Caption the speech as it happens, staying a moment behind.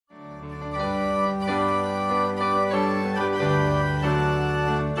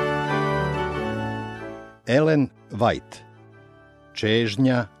Elen Vajt.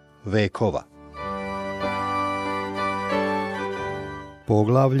 Čežnja vekova.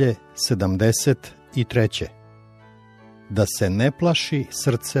 Poglavlje 73. Da se ne plaši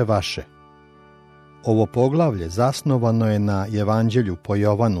srce vaše. Ovo poglavlje zasnovano je na Evanđelju po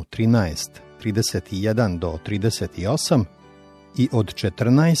Jovanu 13, 31 do 38 i od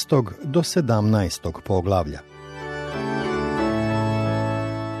 14. do 17. poglavlja.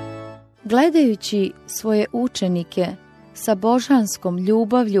 Gledajući svoje učenike sa božanskom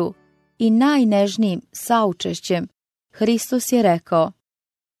ljubavlju i najnežnijim saučešćem, Hristos je rekao: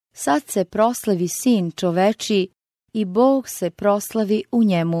 sad se proslavi Sin čovečiji i Bog se proslavi u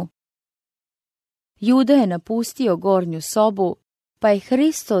njemu. Juda je napustio gornju sobu, pa je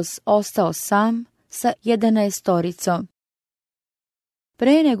Hristos ostao sam sa 11.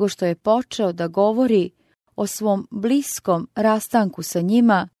 Pre nego što je počeo da govori o svom bliskom rastanku sa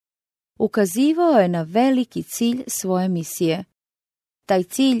njima, ukazivao je na veliki cilj svoje misije. Taj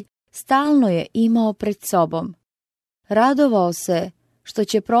cilj stalno je imao pred sobom. Radovao se što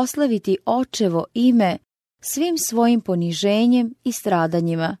će proslaviti Očevo ime svim svojim poniženjem i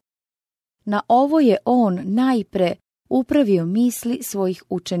stradanjima. Na ovo je on najpre upravio misli svojih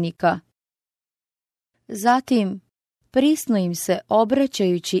učenika. Zatim, prisno im se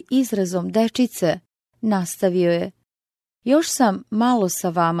obraćajući izrazom dečice, nastavio je: još sam malo sa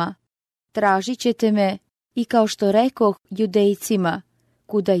vama, tražit ćete me i kao što rekoh Judejcima,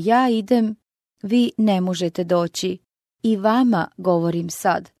 kuda ja idem, vi ne možete doći, i vama govorim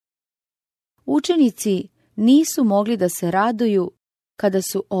sad. Učenici nisu mogli da se raduju kada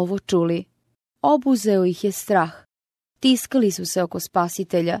su ovo čuli. Obuzeo ih je strah. Tiskali su se oko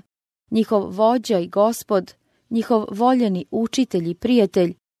Spasitelja. Njihov vođa i Gospod, njihov voljeni učitelj i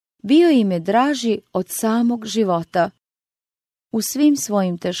prijatelj, bio im je draži od samog života. U svim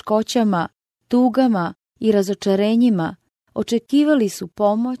svojim teškoćama, tugama i razočarenjima očekivali su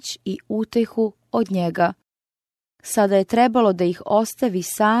pomoć i utehu od njega. Sada je trebalo da ih ostavi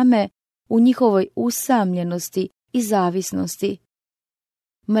same u njihovoj usamljenosti i zavisnosti.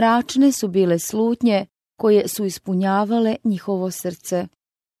 Mračne su bile slutnje koje su ispunjavale njihovo srce.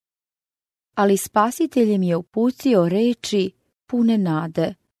 Ali Spasitelj im je uputio reči pune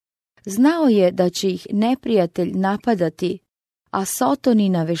nade. Znao je da će ih neprijatelj napadati, a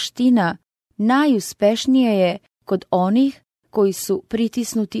Sotonina veština najuspešnija je kod onih koji su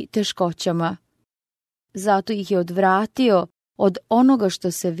pritisnuti teškoćama. Zato ih je odvratio od onoga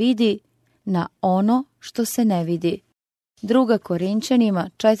što se vidi na ono što se ne vidi. 2. Korinčanima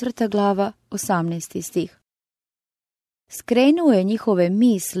 4. glava 18. stih. Skrenuo je njihove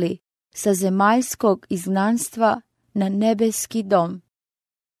misli sa zemaljskog izgnanstva na nebeski dom.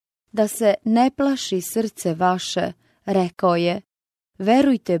 Da se ne plaši srce vaše, rekao je: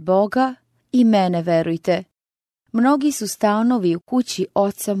 verujte Boga i mene verujte. Mnogi su stanovi u kući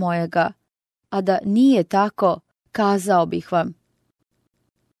oca mojega, a da nije tako, kazao bih vam.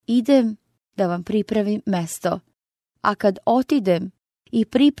 Idem da vam pripravim mesto, a kad otidem i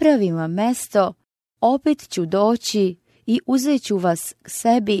pripravim vam mesto, opet ću doći i uzet ću vas k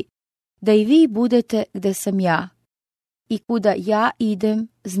sebi, da i vi budete gde sam ja. I kuda ja idem,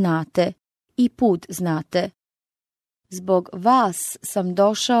 znate, i put znate. Zbog vas sam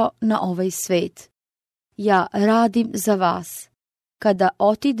došao na ovaj svet. Ja radim za vas. Kada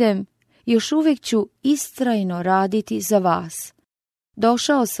otidem, još uvijek ću istrajno raditi za vas.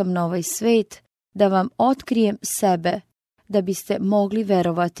 Došao sam na ovaj svet da vam otkrijem sebe, da biste mogli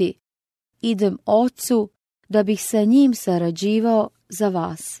verovati. Idem Ocu da bih sa njim sarađivao za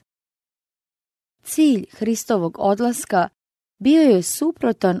vas. Cilj Hristovog odlaska bio je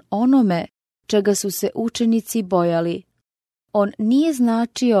suprotan onome čega su se učenici bojali. On nije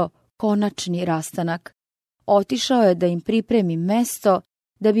značio konačni rastanak. Otišao je da im pripremi mesto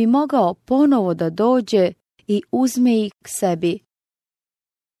da bi mogao ponovo da dođe i uzme ih k sebi.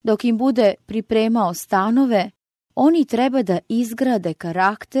 Dok im bude pripremao stanove, oni treba da izgrade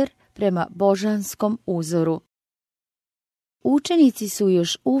karakter prema božanskom uzoru. Učenici su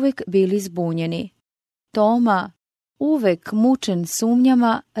još uvek bili zbunjeni. Toma, uvek mučen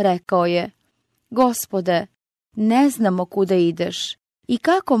sumnjama, rekao je: Gospode, ne znamo kuda ideš i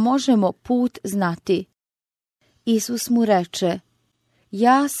kako možemo put znati. Isus mu reče: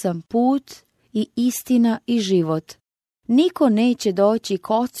 ja sam put i istina i život. Niko neće doći k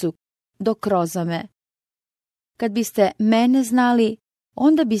Ocu do kroz me. Kad biste mene znali,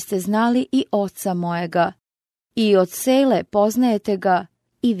 onda biste znali i Oca mojega. I od sele poznajete ga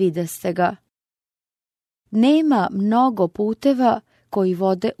i videste ga. Nema mnogo puteva koji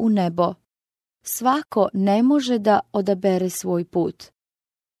vode u nebo. Svako ne može da odabere svoj put.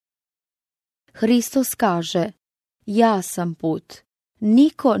 Hristos kaže: ja sam put,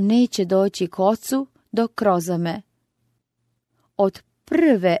 niko neće doći k Ocu dok kroz me. Od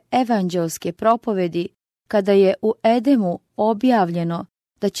prve evanđelske propovedi, kada je u Edemu objavljeno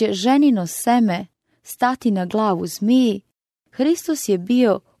da će ženino seme stati na glavu zmiji, Hristos je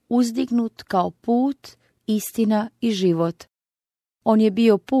bio uzdignut kao put, istina i život. On je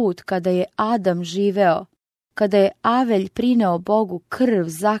bio put kada je Adam živeo, kada je Avelj prineo Bogu krv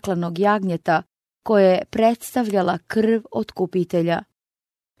zaklanog jagnjeta, koja je predstavljala krv otkupitelja.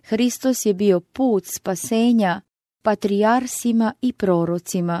 Hristos je bio put spasenja patrijarsima i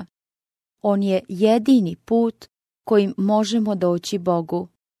prorocima. On je jedini put kojim možemo doći Bogu.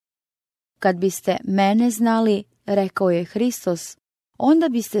 Kad biste mene znali, rekao je Hristos, onda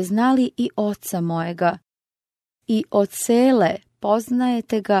biste znali i Oca mojega. I od sele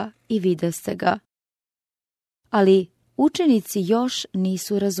poznajete ga i videste ga. Ali učenici još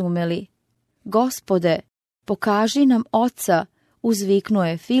nisu razumeli. Gospode, pokaži nam Oca, uzviknuo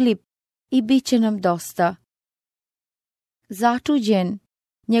je Filip, i bit će nam dosta. Začuđen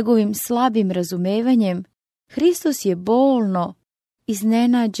njegovim slabim razumevanjem, Hristos je bolno,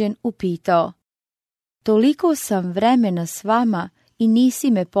 iznenađen upitao: toliko sam vremena s vama i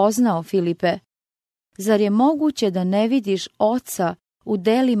nisi me poznao, Filipe. Zar je moguće da ne vidiš Oca u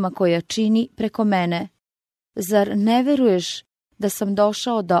delima koja čini preko mene? Zar ne veruješ da sam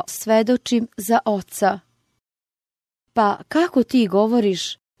došao da svedočim za Oca? Pa kako ti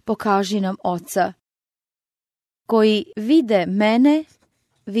govoriš, pokaži nam Oca? Koji vide mene,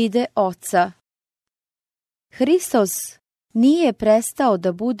 vide Oca. Hristos nije prestao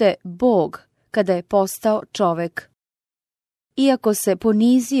da bude Bog kada je postao čovek. Iako se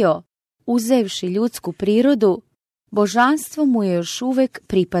ponizio, uzevši ljudsku prirodu, božanstvo mu je još uvek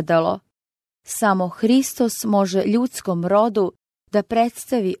pripadalo. Samo Hristos može ljudskom rodu da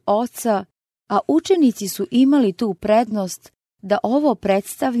predstavi Oca, a učenici su imali tu prednost da ovo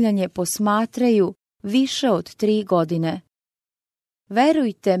predstavljanje posmatraju više od 3 godine.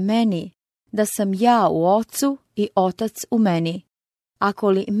 Verujte meni da sam ja u Ocu i Otac u meni. Ako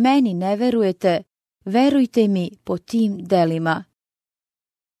li meni ne verujete, verujte mi po tim delima.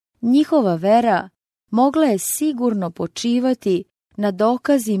 Njihova vera mogla je sigurno počivati na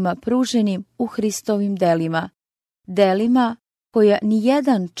dokazima pruženim u Hristovim delima, delima koja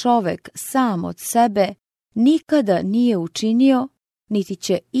nijedan čovek sam od sebe nikada nije učinio, niti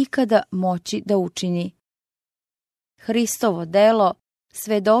će ikada moći da učini. Hristovo delo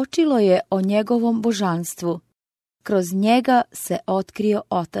svedočilo je o njegovom božanstvu. Kroz njega se otkrio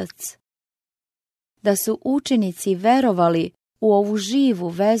Otac. Da su učenici verovali u ovu živu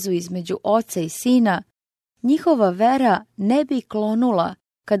vezu između Oca i Sina, njihova vera ne bi klonula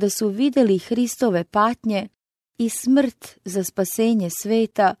kada su videli Hristove patnje i smrt za spasenje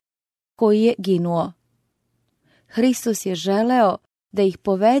sveta koji je ginuo. Hristos je želeo da ih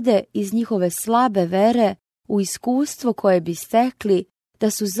povede iz njihove slabe vere u iskustvo koje bi stekli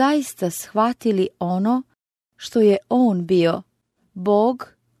da su zaista shvatili ono što je on bio,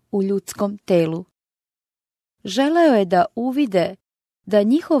 Bog u ljudskom telu. Želeo je da uvide da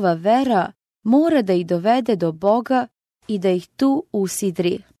njihova vera mora da ih dovede do Boga i da ih tu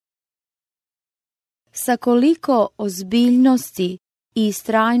usidri. Sa koliko ozbiljnosti i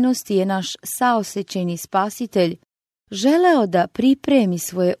istrajnosti je naš saosećajni Spasitelj želeo da pripremi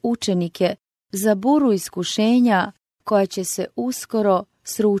svoje učenike za buru iskušenja koja će se uskoro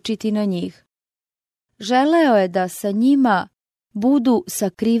sručiti na njih. Želeo je da sa njima budu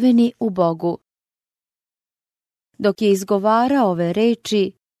sakriveni u Bogu. Dok je izgovarao ove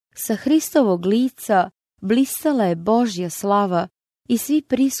reči, sa Hristovog lica blistala je Božja slava i svi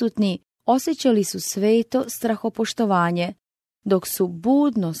prisutni osjećali su sveto strahopoštovanje, dok su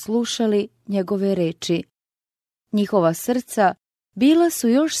budno slušali njegove reči. Njihova srca bila su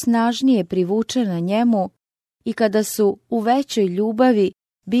još snažnije privučena njemu i kada su u većoj ljubavi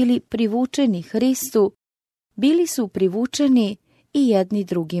bili privučeni Hristu, bili su privučeni i jedni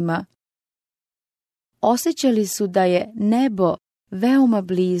drugima. Osjećali su da je nebo veoma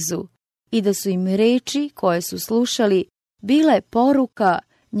blizu i da su im reči koje su slušali bile poruka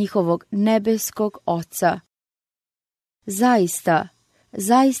njihovog nebeskog Oca. Zaista,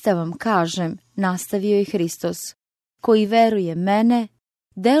 zaista vam kažem, nastavio je Hristos, koji veruje mene,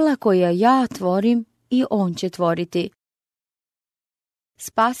 dela koja ja tvorim i on će tvoriti.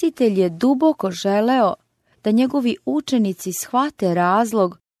 Spasitelj je duboko želeo da njegovi učenici shvate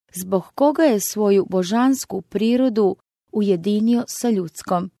razlog zbog koga je svoju božansku prirodu ujedinio sa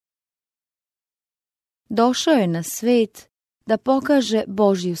ljudskom. Došao je na svet da pokaže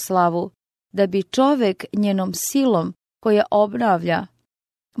Božju slavu, da bi čovek njenom silom koja obnavlja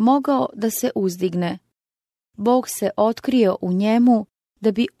mogao da se uzdigne. Bog se otkrio u njemu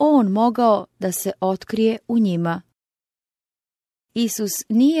da bi on mogao da se otkrije u njima. Isus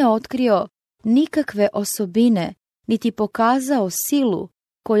nije otkrio nikakve osobine, niti pokazao silu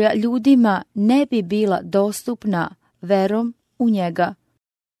koja ljudima ne bi bila dostupna verom u njega.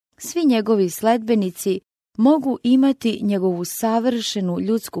 Svi njegovi sledbenici mogu imati njegovu savršenu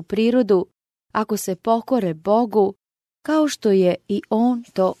ljudsku prirodu ako se pokore Bogu, kao što je i on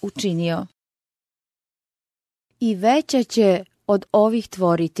to učinio. I veća će od ovih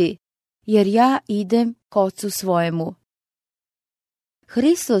tvoriti, jer ja idem k Ocu svojemu.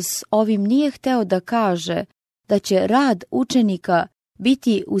 Hristos ovim nije hteo da kaže da će rad učenika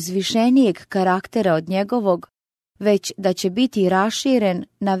biti uzvišenijeg karaktera od njegovog, već da će biti raširen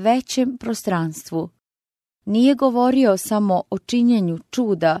na većem prostranstvu. Nije govorio samo o činjenju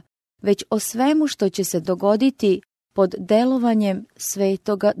čuda, već o svemu što će se dogoditi pod delovanjem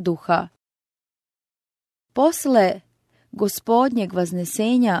Svetoga Duha. Posle Gospodnjeg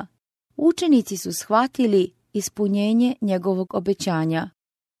vaznesenja, učenici su shvatili ispunjenje njegovog obećanja.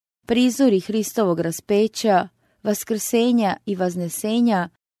 Prizori Hristovog raspeća, vaskrsenja i vaznesenja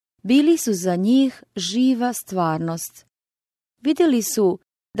bili su za njih živa stvarnost. Vidjeli su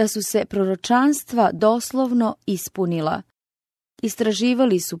da su se proročanstva doslovno ispunila.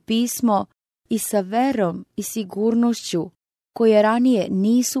 Istraživali su pismo i sa verom i sigurnošću, koje ranije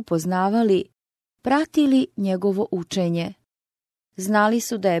nisu poznavali, pratili njegovo učenje. Znali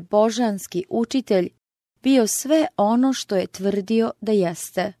su da je božanski učitelj bio sve ono što je tvrdio da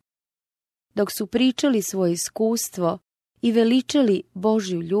jeste. Dok su pričali svoje iskustvo i veličali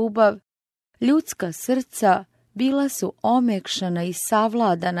Božju ljubav, ljudska srca bila su omekšana i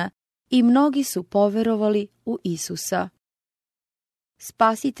savladana i mnogi su poverovali u Isusa.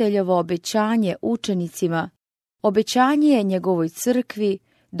 Spasiteljovo obećanje učenicima, obećanje je njegovoj crkvi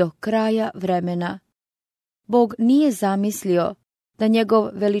do kraja vremena. Bog nije zamislio da njegov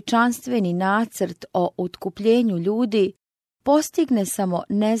veličanstveni nacrt o otkupljenju ljudi postigne samo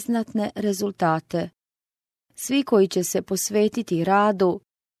neznatne rezultate. Svi koji će se posvetiti radu,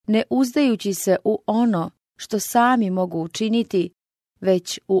 ne uzdajući se u ono što sami mogu učiniti,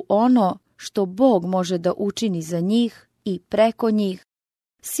 već u ono što Bog može da učini za njih i preko njih,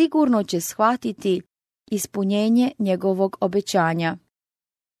 sigurno će shvatiti ispunjenje njegovog obećanja.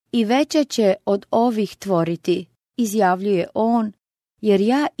 I veća će od ovih tvoriti, izjavljuje on, jer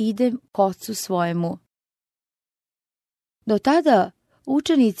ja idem k Ocu svojemu. Do tada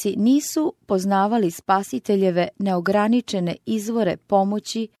učenici nisu poznavali Spasiteljeve neograničene izvore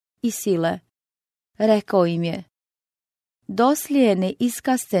pomoći i sile. Rekao im je: doslije ne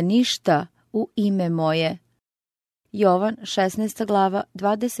iskaste ništa u ime moje. Jovan 16. glava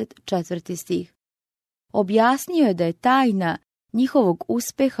 24. stih. Objasnio je da je tajna njihovog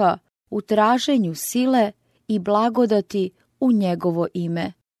uspeha u traženju sile i blagodati u njegovo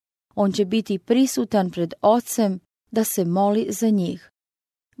ime. On će biti prisutan pred Ocem da se moli za njih.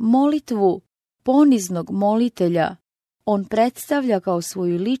 Molitvu poniznog molitelja on predstavlja kao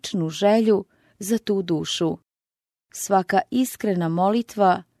svoju ličnu želju za tu dušu. Svaka iskrena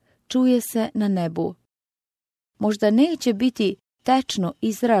molitva čuje se na nebu. Možda neće biti tečno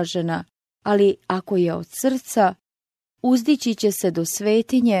izražena, ali ako je od srca, uzdići će se do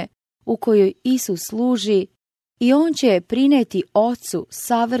svetinje u kojoj Isus služi i on će je prineti Ocu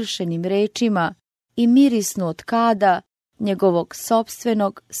savršenim rečima i mirisnu od kada njegovog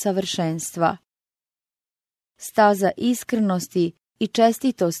sopstvenog savršenstva. Staza iskrenosti i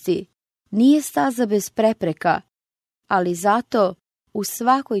čestitosti nije staza bez prepreka, ali zato u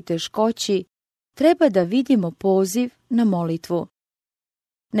svakoj teškoći treba da vidimo poziv na molitvu.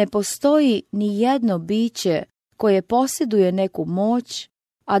 Ne postoji ni jedno biće koje posjeduje neku moć,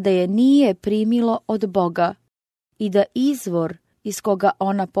 a da je nije primilo od Boga i da izvor iz koga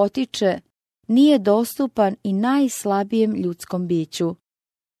ona potiče nije dostupan i najslabijem ljudskom biću.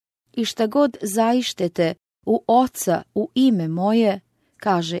 I šta god zaištete u Oca u ime moje,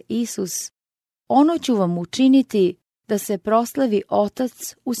 kaže Isus, ono ću vam učiniti da se proslavi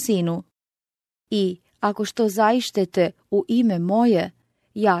Otac u Sinu. I ako što zaištete u ime moje,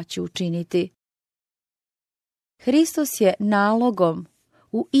 ja ću učiniti. Hristos je nalogom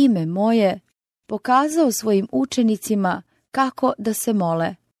u ime moje pokazao svojim učenicima kako da se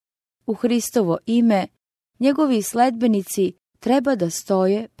mole. U Hristovo ime njegovi sledbenici treba da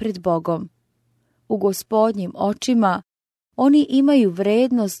stoje pred Bogom. U Gospodnjim očima oni imaju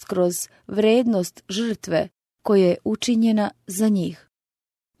vrednost kroz vrednost žrtve koja je učinjena za njih.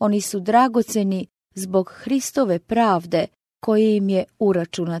 Oni su dragoceni zbog Hristove pravde koja im je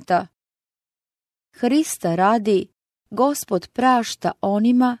uračunata. Hrista radi Gospod prašta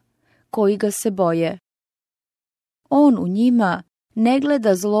onima koji ga se boje. On u njima ne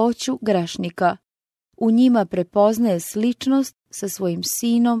gleda zloću grešnika, u njima prepoznaje sličnost sa svojim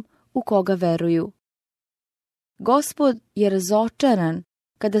sinom u koga veruju. Gospod je razočaran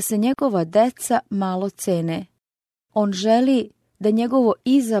kada se njegova deca malo cene. On želi da njegovo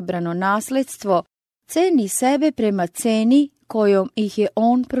izabrano nasledstvo ceni sebe prema ceni kojom ih je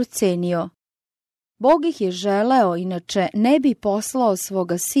on procenio. Bog ih je želeo, inače ne bi poslao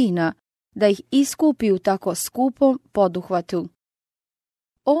svoga sina da ih iskupi u tako skupom poduhvatu.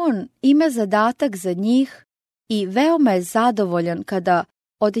 On ima zadatak za njih i veoma je zadovoljan kada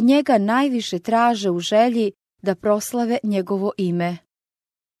od njega najviše traže u želji da proslave njegovo ime.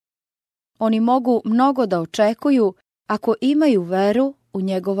 Oni mogu mnogo da očekuju ako imaju veru u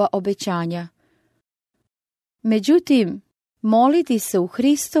njegova obećanja. Međutim, moliti se u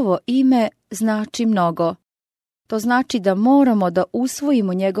Hristovo ime znači mnogo. To znači da moramo da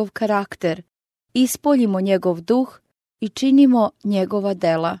usvojimo njegov karakter, ispoljimo njegov duh i činimo njegova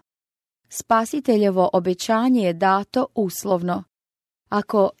dela. Spasiteljevo obećanje je dato uslovno.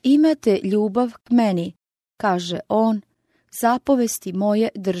 Ako imate ljubav k meni, kaže on, zapovesti moje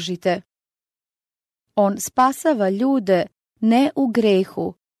držite. On spasava ljude ne u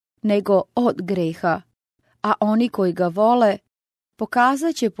grehu, nego od greha, a oni koji ga vole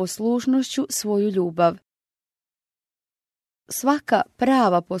pokazat će poslušnošću svoju ljubav. Svaka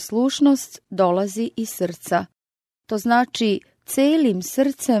prava poslušnost dolazi iz srca. To znači celim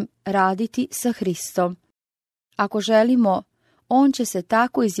srcem raditi sa Hristom. Ako želimo, on će se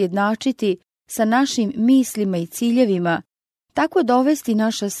tako izjednačiti sa našim mislima i ciljevima, tako dovesti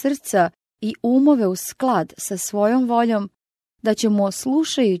naša srca i umove u sklad sa svojom voljom, da ćemo,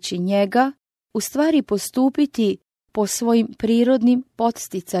 slušajući njega, u stvari postupiti po svojim prirodnim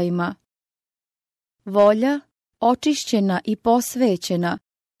podsticajima. Volja, očišćena i posvećena,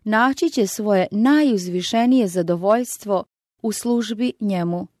 naći će svoje najuzvišenije zadovoljstvo u službi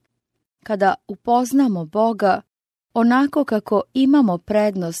njemu. Kada upoznamo Boga, onako kako imamo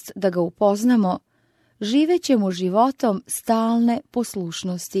prednost da ga upoznamo, živećemo životom stalne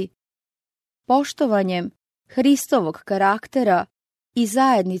poslušnosti. Poštovanjem Hristovog karaktera i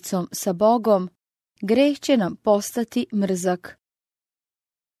zajednicom sa Bogom, greh će nam postati mrzak.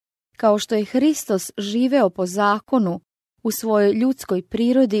 Kao što je Hristos živeo po zakonu u svojoj ljudskoj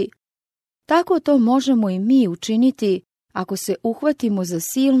prirodi, tako to možemo i mi učiniti ako se uhvatimo za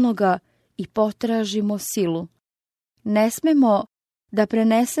silnoga i potražimo silu. Ne smemo da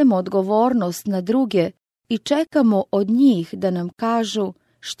prenesemo odgovornost na druge i čekamo od njih da nam kažu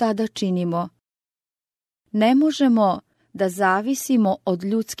šta da činimo. Ne možemo da zavisimo od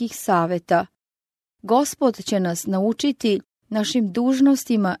ljudskih saveta. Gospod će nas naučiti našim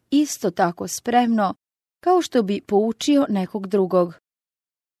dužnostima isto tako spremno, kao što bi poučio nekog drugog.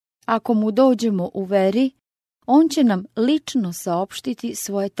 Ako mu dođemo u veri, on će nam lično saopštiti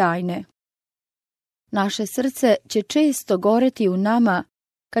svoje tajne. Naše srce će često goreti u nama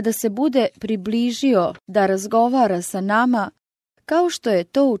kada se bude približio da razgovara sa nama, kao što je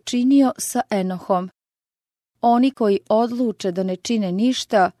to učinio sa Enohom. Oni koji odluče da ne čine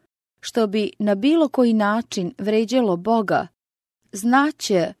ništa, što bi na bilo koji način vređalo Boga,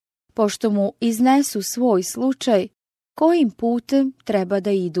 znaće, pošto mu iznesu svoj slučaj, kojim putem treba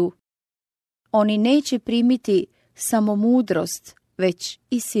da idu. Oni neće primiti samo mudrost, već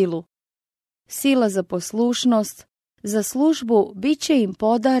i silu. Sila za poslušnost, za službu bit će im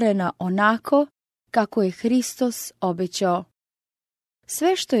podarena onako kako je Hristos obećao.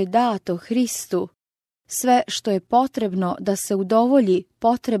 Sve što je dato Hristu, sve što je potrebno da se udovolji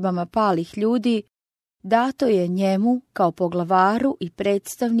potrebama palih ljudi, dato je njemu kao poglavaru i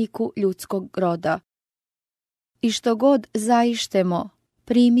predstavniku ljudskog roda. I što god zaištemo,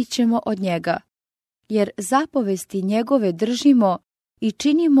 primit ćemo od njega, jer zapovesti njegove držimo i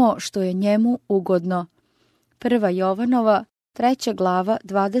činimo što je njemu ugodno. 1. Jovanova, 3. glava,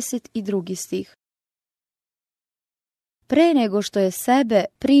 22. stih. Pre nego što je sebe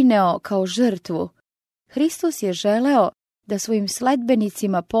prineo kao žrtvu, Hristos je želeo da svojim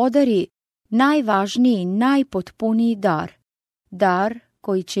sledbenicima podari najvažniji i najpotpuniji dar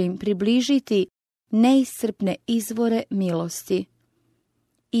koji će im približiti neiscrpne izvore milosti.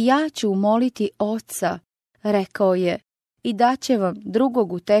 I ja ću umoliti Oca, rekao je, i daće vam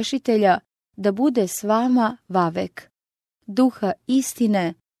drugog utešitelja da bude s vama vavek, duha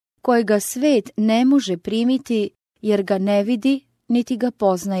istine, kojega svet ne može primiti jer ga ne vidi niti ga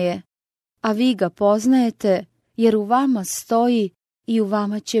poznaje, a vi ga poznajete jer u vama stoji i u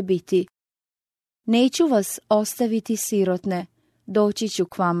vama će biti. Neću vas ostaviti sirotne, doći ću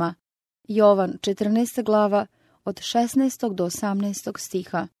k vama. Jovan 14. glava od 16. do 18.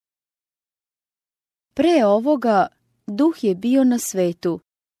 stiha. Pre ovoga duh je bio na svetu.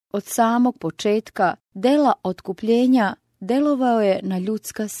 Od samog početka dela otkupljenja delovao je na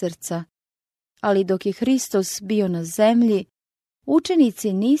ljudska srca. Ali dok je Hristos bio na zemlji,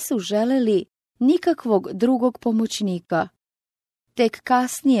 učenici nisu želeli nikakvog drugog pomoćnika. Tek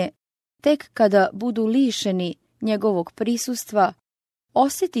kasnije, tek kada budu lišeni njegovog prisustva,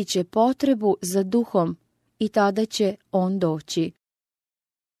 osjetit će potrebu za duhom i tada će on doći.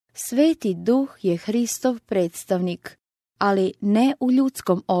 Sveti duh je Hristov predstavnik, ali ne u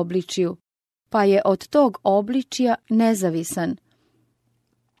ljudskom obličju, pa je od tog obličja nezavisan.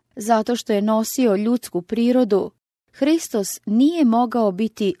 Zato što je nosio ljudsku prirodu, Hristos nije mogao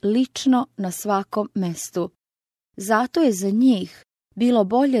biti lično na svakom mestu. Zato je za njih bilo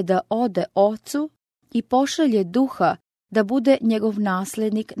bolje da ode Ocu i pošalje duha da bude njegov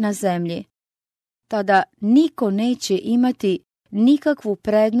nasljednik na zemlji. Tada niko neće imati nikakvu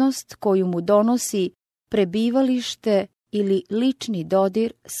prednost koju mu donosi prebivalište ili lični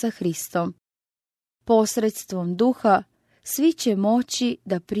dodir sa Hristom. Posredstvom duha svi će moći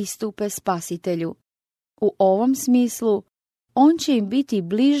da pristupe Spasitelju. U ovom smislu on će im biti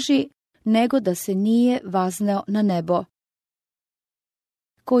bliži nego da se nije vazneo na nebo.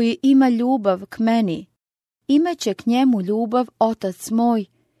 Koji ima ljubav k meni, imaće k njemu ljubav Otac moj,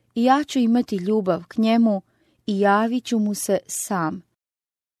 i ja ću imati ljubav k njemu i javit ću mu se sam.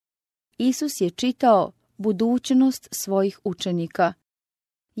 Isus je čitao budućnost svojih učenika.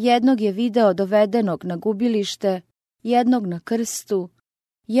 Jednog je video dovedenog na gubilište, jednog na krstu,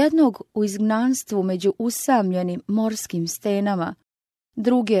 jednog u izgnanstvu među usamljenim morskim stenama,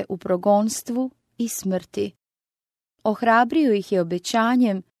 druge u progonstvu i smrti. Ohrabrio ih je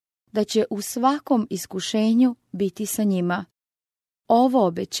obećanjem da će u svakom iskušenju biti sa njima. Ovo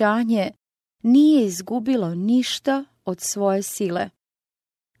obećanje nije izgubilo ništa od svoje sile.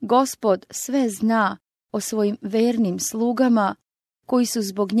 Gospod sve zna o svojim vernim slugama koji su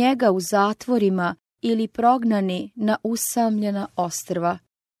zbog njega u zatvorima ili prognani na usamljena ostrva.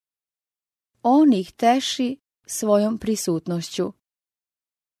 On ih teši svojom prisutnošću.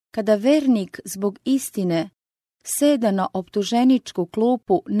 Kada vernik zbog istine seda na optuženičku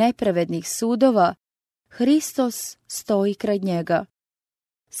klupu nepravednih sudova, Hristos stoji kraj njega.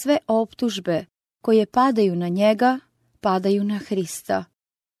 Sve optužbe koje padaju na njega, padaju na Hrista.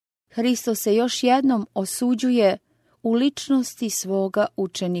 Hristos se još jednom osuđuje u ličnosti svoga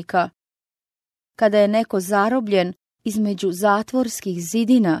učenika. Kada je neko zarobljen između zatvorskih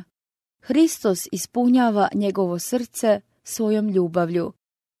zidina, Hristos ispunjava njegovo srce svojom ljubavlju.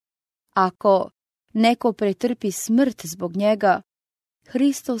 Ako neko pretrpi smrt zbog njega,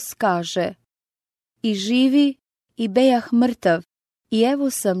 Hristos kaže: i živi i bejah mrtav, i evo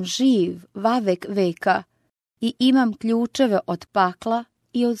sam živ vavek veka, i imam ključeve od pakla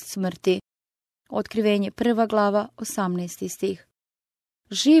i od smrti. Otkrivenje 1. glava, 18. stih.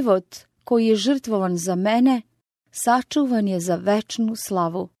 Život koji je žrtvovan za mene, sačuvan je za večnu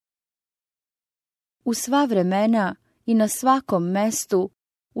slavu. U sva vremena i na svakom mestu,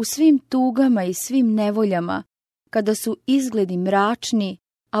 u svim tugama i svim nevoljama, kada su izgledi mračni,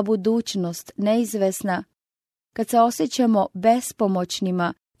 a budućnost neizvesna, kad se osjećamo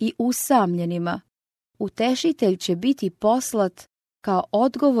bespomoćnima i usamljenima, utešitelj će biti poslat kao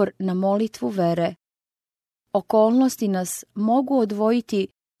odgovor na molitvu vere. Okolnosti nas mogu odvojiti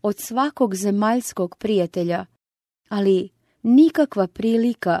od svakog zemaljskog prijatelja, ali nikakva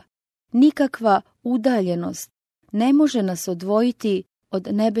prilika, nikakva udaljenost ne može nas odvojiti od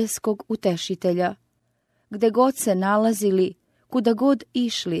nebeskog utešitelja. Gde god se nalazili, kuda god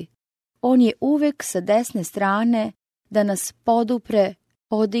išli, on je uvek sa desne strane da nas podupre,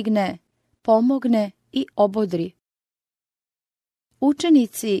 podigne, pomogne i obodri.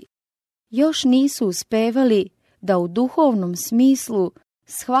 Učenici još nisu uspevali da u duhovnom smislu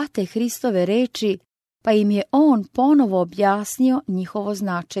shvate Hristove reči, pa im je on ponovo objasnio njihovo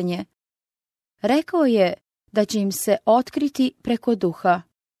značenje. Rekao je da će im se otkriti preko duha.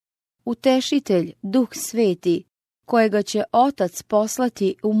 Utešitelj, Duh Sveti, kojega će Otac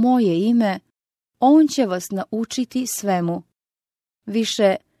poslati u moje ime, on će vas naučiti svemu.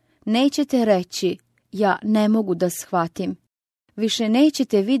 Više nećete reći: ja ne mogu da shvatim. Više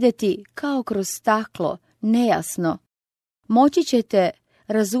nećete videti kao kroz staklo, nejasno. Moći ćete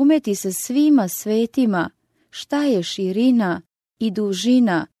razumeti sa svima svetima šta je širina i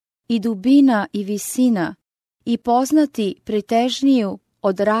dužina i dubina i visina i poznati pretežniju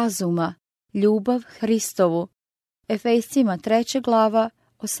od razuma, ljubav Hristovu. Efescima 3. glava,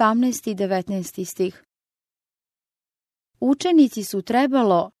 18. i 19. stih. Učenici su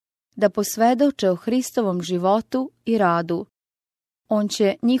trebalo da posvjedoče o Hristovom životu i radu. On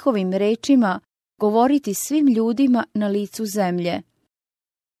će njihovim rečima govoriti svim ljudima na licu zemlje.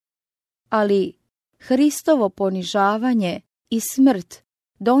 Ali Hristovo ponižavanje i smrt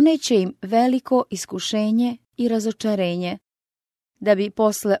doneće im veliko iskušenje i razočarenje. Da bi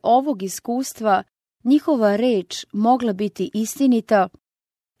posle ovog iskustva njihova reč mogla biti istinita,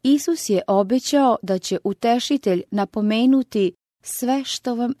 Isus je obećao da će Utešitelj napomenuti sve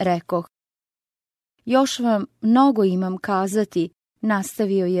što vam rekoh. Još vam mnogo imam kazati,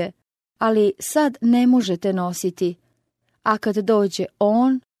 nastavio je, ali sad ne možete nositi. A kad dođe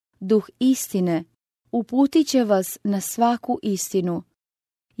On, Duh istine, uputit će vas na svaku istinu,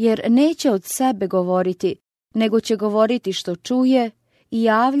 jer neće od sebe govoriti, nego će govoriti što čuje i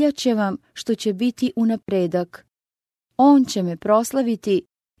javljat će vam što će biti unapredak. On će me proslaviti,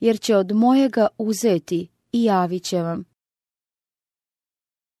 jer će od mojega uzeti i javit će vam.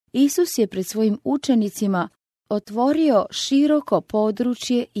 Isus je pred svojim učenicima otvorio široko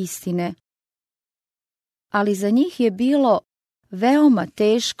područje istine. Ali za njih je bilo veoma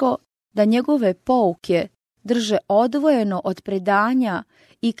teško da njegove pouke drže odvojeno od predanja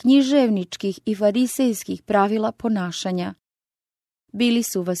i književničkih i farisejskih pravila ponašanja. Bili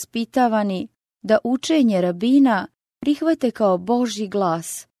su vaspitavani da učenje rabina prihvate kao Božji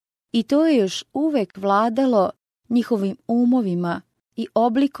glas i to je još uvek vladalo njihovim umovima i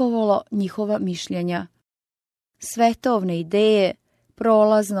oblikovalo njihova mišljenja. Svetovne ideje,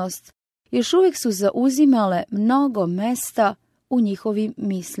 prolaznost, još uvijek su zauzimale mnogo mesta u njihovim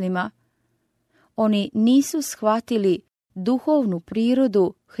mislima. Oni nisu shvatili duhovnu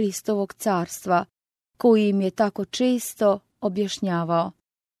prirodu Hristovog carstva, koju im je tako često objašnjavao.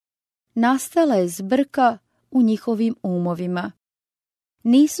 Nastala je zbrka u njihovim umovima.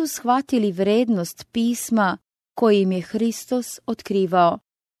 Nisu shvatili vrednost pisma koje im je Hristos otkrivao.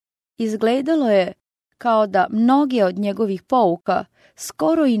 Izgledalo je kao da mnoge od njegovih pouka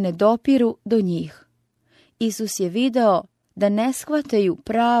skoro i ne dopiru do njih. Isus je video da ne shvataju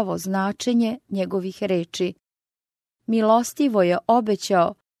pravo značenje njegovih reči. Milostivo je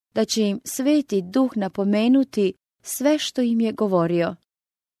obećao da će im Sveti Duh napomenuti sve što im je govorio.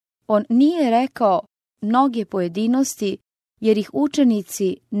 On nije rekao mnoge pojedinosti, jer ih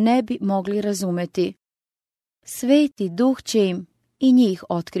učenici ne bi mogli razumeti. Sveti Duh će im i njih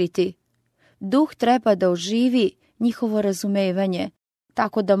otkriti. Duh treba da oživi njihovo razumevanje,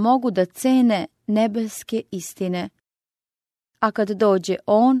 tako da mogu da cene nebeske istine. A kad dođe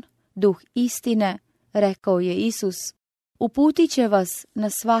On, Duh istine, rekao je Isus, uputit će vas na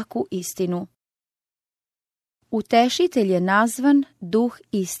svaku istinu. Utešitelj je nazvan Duh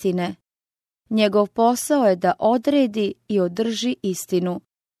istine. Njegov posao je da odredi i održi istinu.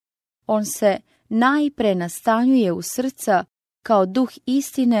 On se najpre nastanjuje u srca kao Duh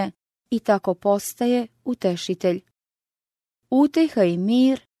istine i tako postaje utešitelj. Uteha i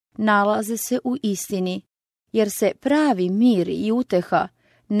mir nalaze se u istini, jer se pravi mir i uteha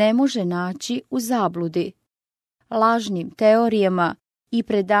ne može naći u zabludi. Lažnim teorijama i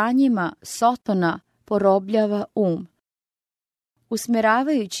predanjima Sotona porobljava um.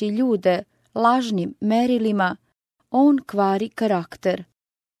 Usmeravajući ljude lažnim merilima, on kvari karakter.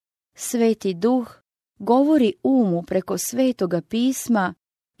 Sveti Duh govori umu preko Svetoga pisma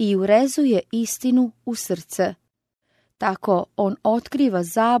i urezuje istinu u srce. Tako on otkriva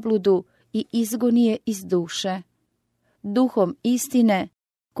zabludu i izgoni je iz duše. Duhom istine,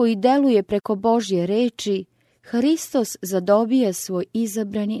 koji deluje preko Božje reči, Hristos zadobije svoj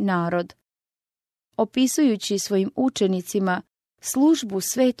izabrani narod. Opisujući svojim učenicima službu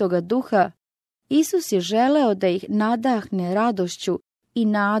Svetoga Duha, Isus je želeo da ih nadahne radošću i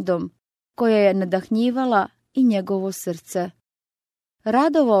nadom, koja je nadahnjivala i njegovo srce.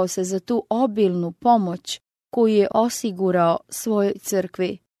 Radovao se za tu obilnu pomoć koju je osigurao svojoj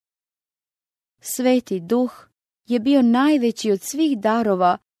crkvi. Sveti Duh je bio najveći od svih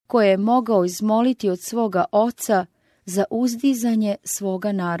darova koje je mogao izmoliti od svoga Oca za uzdizanje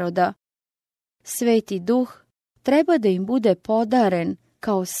svoga naroda. Sveti Duh treba da im bude podaren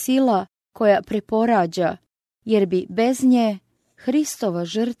kao sila koja preporađa, jer bi bez nje Hristova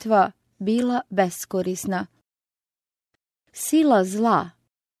žrtva bila beskorisna. Sila zla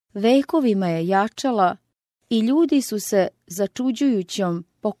vekovima je jačala i ljudi su se začuđujućom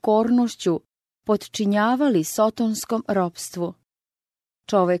pokornošću potčinjavali sotonskom ropstvu.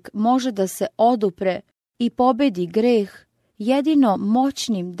 Čovek može da se odupre i pobedi greh jedino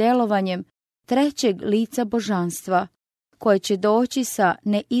moćnim delovanjem trećeg lica božanstva, koje će doći sa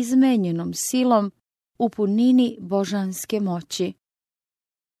neizmenjenom silom u punini božanske moći.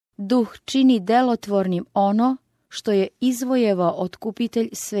 Duh čini delotvornim ono što je izvojevao otkupitelj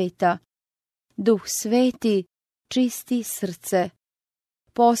sveta. Duh sveti čisti srce.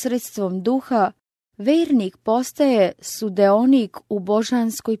 Posredstvom duha vernik postaje sudeonik u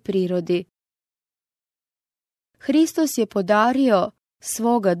božanskoj prirodi. Hristos je podario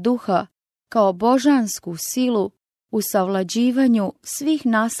svoga duha kao božansku silu u savlađivanju svih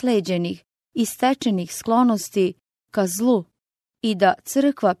nasleđenih i stečenih sklonosti ka zlu i da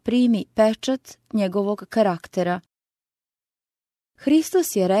crkva primi pečat njegovog karaktera.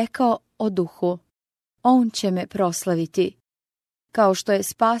 Hristos je rekao o duhu: on će me proslaviti. Kao što je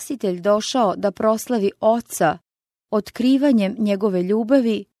Spasitelj došao da proslavi Oca otkrivanjem njegove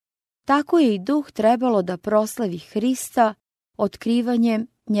ljubavi, tako je i duh trebalo da proslavi Hrista otkrivanjem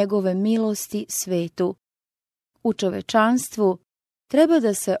njegove milosti svetu. U čovečanstvu treba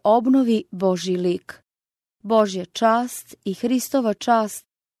da se obnovi Božji lik. Božja čast i Hristova čast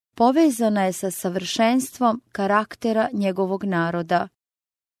povezana je sa savršenstvom karaktera njegovog naroda.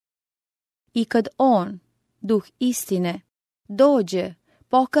 I kad on, duh istine, dođe,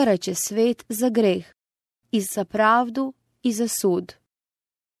 pokaraće svet za greh i za pravdu i za sud.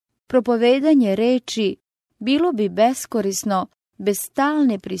 Propovedanje reči bilo bi beskorisno bez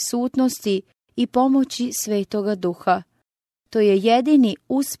stalne prisutnosti i pomoći Svetoga Duha. To je jedini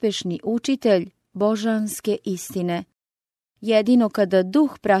uspešni učitelj božanske istine. Jedino kada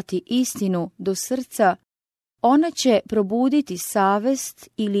Duh prati istinu do srca, ona će probuditi savest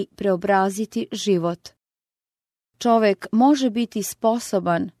ili preobraziti život. Čovek može biti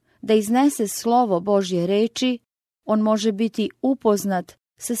sposoban da iznese slovo Božje reči, on može biti upoznat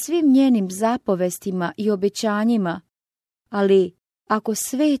sa svim njenim zapovestima i obećanjima, ali ako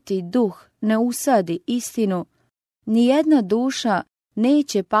Sveti Duh ne usadi istinu, nijedna duša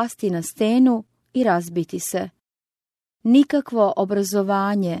neće pasti na stenu i razbiti se. Nikakvo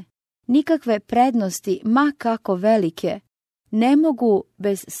obrazovanje, nikakve prednosti, ma kako velike, ne mogu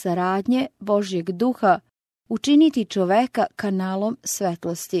bez saradnje Božjeg Duha učiniti čoveka kanalom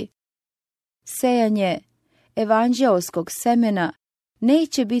svetlosti. Sejanje evanđeoskog semena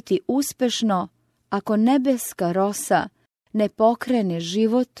neće biti uspešno ako nebeska rosa ne pokrene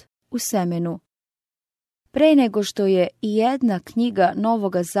život u semenu. Pre nego što je i jedna knjiga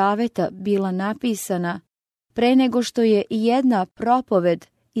Novoga Zaveta bila napisana, pre nego što je i jedna propoved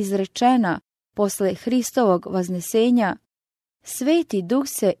izrečena posle Hristovog vaznesenja, Sveti Duh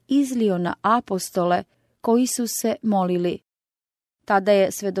se izlio na apostole koji su se molili. Tada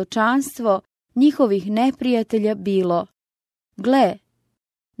je svedočanstvo njihovih neprijatelja bilo: gle,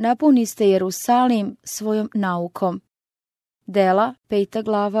 napuniste Jerusalim svojom naukom. Dela, 5.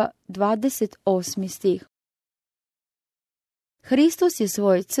 glava, 28. stih. Hristos je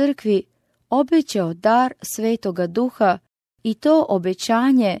svojoj crkvi obećao dar Svetoga Duha i to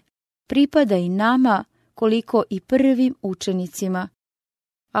obećanje pripada i nama koliko i prvim učenicima.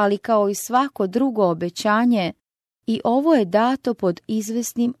 Ali kao i svako drugo obećanje, i ovo je dato pod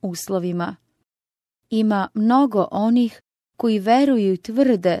izvesnim uslovima. Ima mnogo onih koji veruju i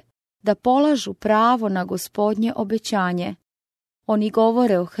tvrde da polažu pravo na Gospodnje obećanje. Oni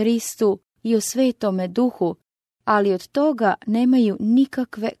govore o Hristu i o Svetome Duhu, ali od toga nemaju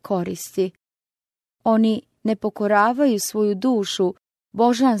nikakve koristi. Oni ne pokoravaju svoju dušu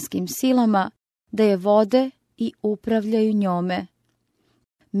božanskim silama da je vode i upravljaju njome.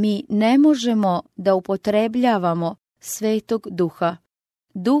 Mi ne možemo da upotrebljavamo Svetog Duha.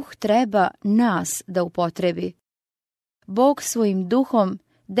 Duh treba nas da upotrebi. Bog svojim duhom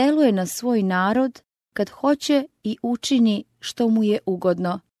deluje na svoj narod kad hoće i učini što mu je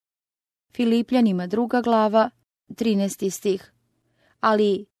ugodno. Filipljanima 2. glava, 13. stih.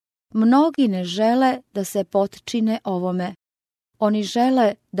 Ali mnogi ne žele da se potčine ovome. Oni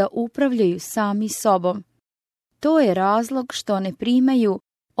žele da upravljaju sami sobom. To je razlog što ne primaju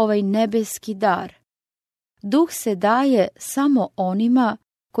ovaj nebeski dar. Duh se daje samo onima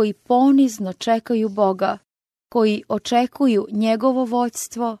koji ponizno čekaju Boga, koji očekuju njegovo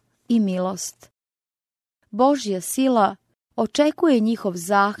vođstvo i milost. Božja sila očekuje njihov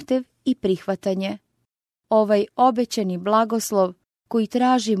zahtev i prihvatanje. Ovaj obećani blagoslov koji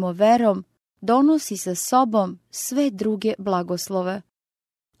tražimo verom donosi sa sobom sve druge blagoslove.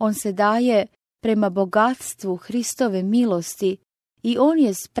 On se daje prema bogatstvu Hristove milosti i on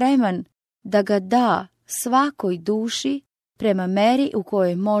je spreman da ga da svakoj duši prema meri u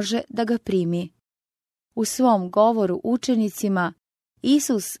kojoj može da ga primi. U svom govoru učenicima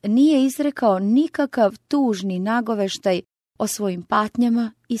Isus nije izrekao nikakav tužni nagoveštaj o svojim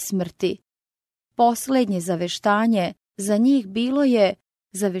patnjama i smrti. Poslednje zaveštanje za njih bilo je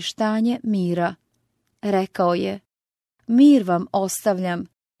zaveštanje mira. Rekao je: mir vam ostavljam,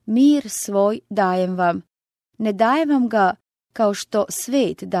 mir svoj dajem vam. Ne daje vam ga kao što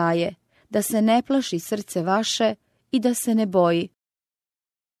svet daje, da se ne plaši srce vaše i da se ne boji.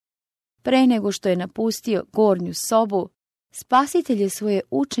 Pre nego što je napustio gornju sobu, Spasitelj je svoje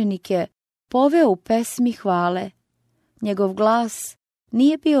učenike poveo u pesmi hvale. Njegov glas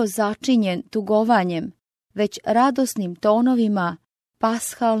nije bio začinjen tugovanjem, već radosnim tonovima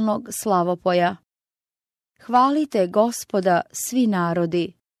pashalnog slavopoja. Hvalite Gospoda svi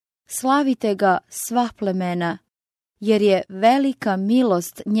narodi, slavite ga sva plemena, jer je velika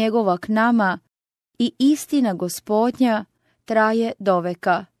milost njegova k nama i istina Gospodnja traje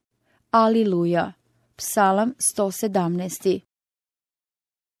doveka. Aliluja. Psalam 117.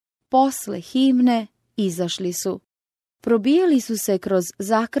 Posle himne izašli su. Probijali su se kroz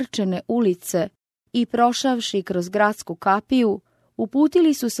zakrčene ulice i prošavši kroz gradsku kapiju,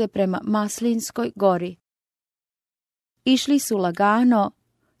 uputili su se prema Maslinskoj gori. Išli su lagano,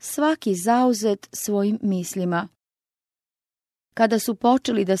 svaki zauzet svojim mislima. Kada su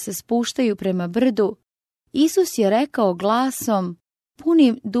počeli da se spuštaju prema brdu, Isus je rekao glasom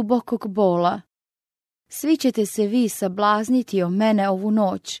punim dubokog bola: Svi ćete se vi sablazniti o mene ovu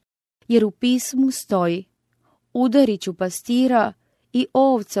noć, jer u pismu stoji: udarit ću pastira i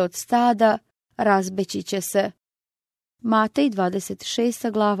ovce od stada razbeći će se. Matej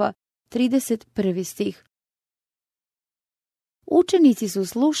 26. glava, 31. stih. Učenici su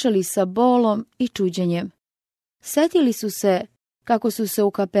slušali sa bolom i čuđenjem. Setili su se kako su se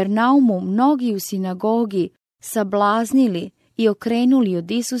u Kapernaumu mnogi u sinagogi sablaznili i okrenuli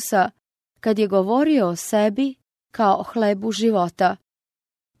od Isusa kad je govorio o sebi kao hlebu života.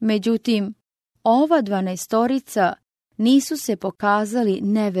 Međutim, ova 12 nisu se pokazali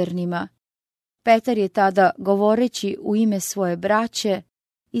nevernima. Petar je tada, govoreći u ime svoje braće,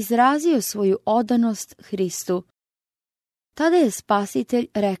 izrazio svoju odanost Hristu. Tada je Spasitelj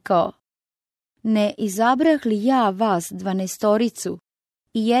rekao: Ne izabrah li ja vas 12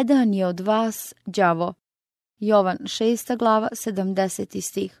 i jedan je od vas đavo. Jovan 6. glava 70.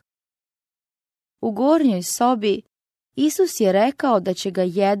 stih. U gornjoj sobi Isus je rekao da će ga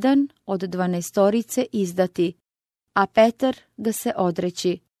jedan od 12 izdati, a Petar ga se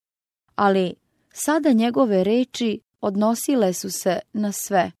odreći. Ali sada njegove reči odnosile su se na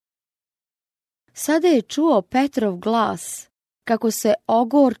sve. Sada je čuo Petrov glas, kako se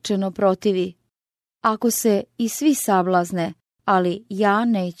ogorčeno protivi: Ako se i svi sablazne, ali ja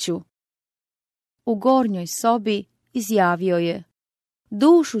neću. U gornjoj sobi izjavio je: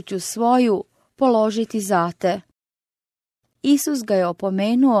 Dušu ću svoju položiti za te. Isus ga je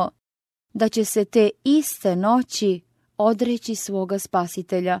opomenuo da će se te iste noći odreći svoga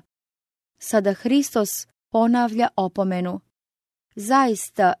Spasitelja. Sada Hristos ponavlja opomenu: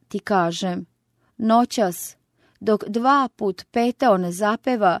 Zaista ti kažem, noćas, dok 2 put petao ne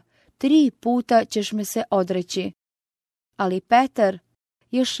zapeva, 3 puta ćeš me se odreći. Ali Petar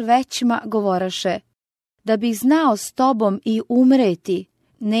još većma govoraše: Da bih znao s tobom i umreti,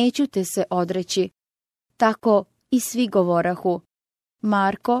 neću te se odreći. Tako i svi govorahu.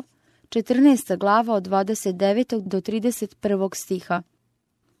 Marko 14. glava od 29. do 31. stiha.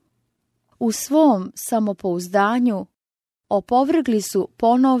 U svom samopouzdanju opovrgli su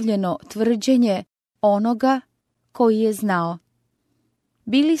ponovljeno tvrđenje onoga koji je znao.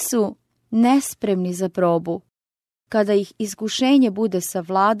 Bili su nespremni za probu. Kada ih iskušenje bude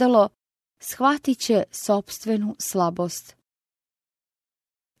savladalo, shvatit će sopstvenu slabost.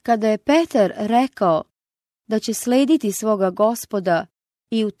 Kada je Petar rekao da će slediti svoga Gospoda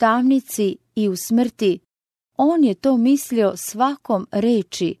i u tamnici i u smrti, on je to mislio svakom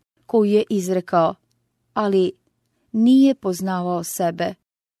reči koju je izrekao, ali nije poznavao sebe.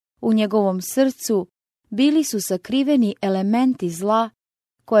 U njegovom srcu bili su sakriveni elementi zla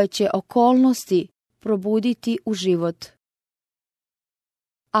koje će okolnosti probuditi u život.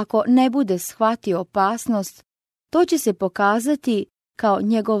 Ako ne bude shvatio opasnost, to će se pokazati kao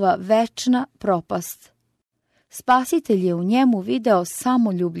njegova večna propast. Spasitelj je u njemu video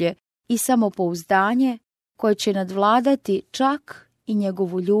samoljublje i samopouzdanje koje će nadvladati čak i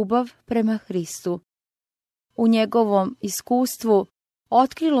njegovu ljubav prema Hristu. U njegovom iskustvu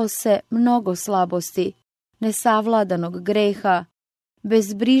otkrilo se mnogo slabosti, nesavladanog greha,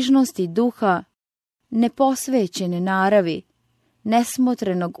 bezbrižnosti duha, neposvećene naravi,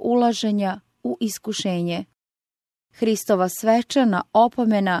 nesmotrenog ulaženja u iskušenje. Hristova svečana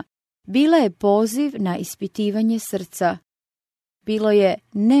opomena bila je poziv na ispitivanje srca. Bilo je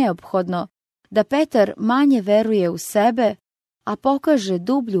neophodno da Petar manje veruje u sebe, a pokaže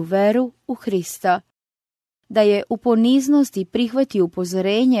dublju veru u Hrista. Da je u poniznosti prihvatio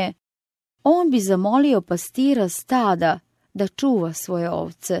upozorenje, on bi zamolio pastira stada da čuva svoje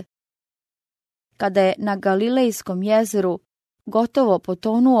ovce. kada je na Galilejskom jezeru gotovo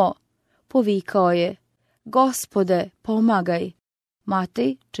potonuo, povikao je: Gospode, pomagaj.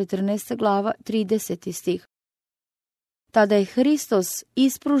 Matej 14. glava 30. stih. Tada je Hristos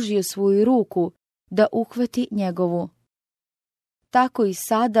ispružio svoju ruku da uhvati njegovu. Tako i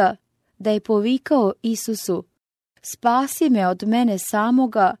sada, da je povikao Isusu: Spasi me od mene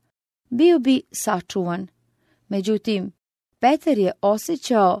samoga, bio bi sačuvan. Međutim, Petar je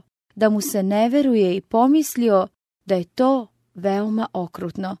osjećao da mu se ne veruje i pomislio da je to veoma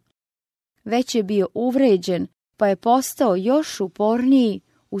okrutno. Već je bio uvređen, pa je postao još uporniji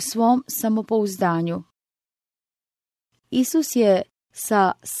u svom samopouzdanju. Isus je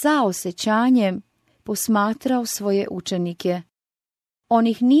sa saosećanjem posmatrao svoje učenike. On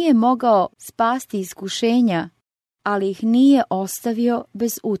ih nije mogao spasti iskušenja, ali ih nije ostavio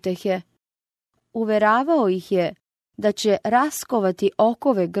bez utehe. Uveravao ih je da će raskovati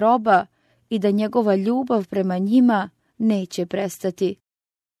okove groba i da njegova ljubav prema njima neće prestati.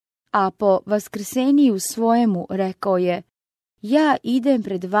 A po vaskrseniju svojemu rekao je: Ja idem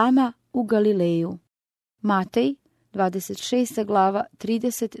pred vama u Galileju. Matej 26. glava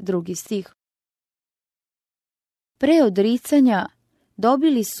 32. stih. Pre odricanja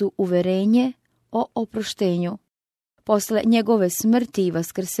dobili su uverenje o oproštenju. Posle njegove smrti i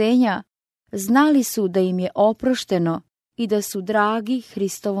vaskrsenja znali su da im je oprošteno i da su dragi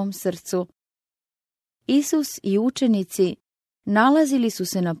Hristovom srcu. Isus i učenici nalazili su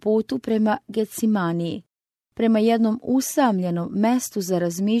se na putu prema Getsemaniji, prema jednom usamljenom mestu za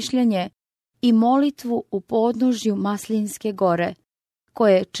razmišljanje i molitvu u podnožju Maslinske gore,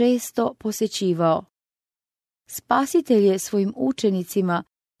 koje je često posećivao. Spasitelj je svojim učenicima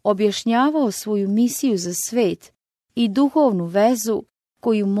objašnjavao svoju misiju za svet i duhovnu vezu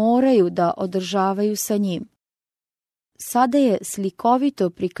koju moraju da održavaju sa njim. Sada je slikovito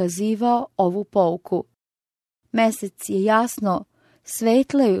prikazivao ovu pouku. Mesec je jasno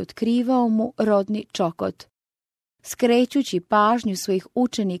svetleo i otkrivao mu rodni čokot. Skrećući pažnju svojih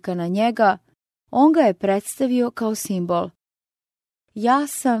učenika na njega, on ga je predstavio kao simbol. Ja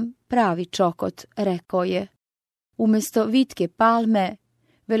sam pravi čokot, rekao je. Umjesto vitke palme,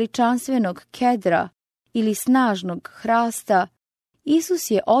 veličanstvenog kedra ili snažnog hrasta,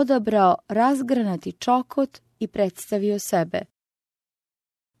 Isus je odabrao razgranati čokot i predstavio sebe.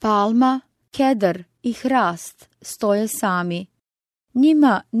 Palma, kedar i hrast stoje sami.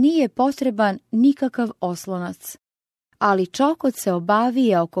 Njima nije potreban nikakav oslonac, ali čokot se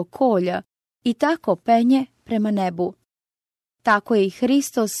obavija oko kolja i tako penje prema nebu. Tako je i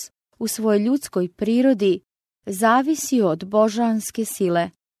Hristos u svojoj ljudskoj prirodi zavisio od božanske sile.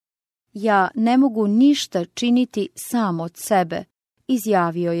 Ja ne mogu ništa činiti sam od sebe,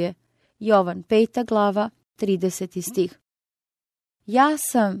 izjavio je. Jovan 5. glava 30. stih. Ja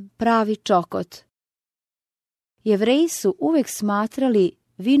sam pravi čokot. Jevreji su uvek smatrali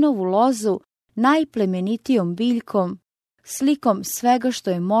vinovu lozu najplemenitijom biljkom, slikom svega što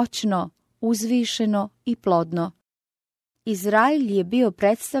je moćno, uzvišeno i plodno. Izrael je bio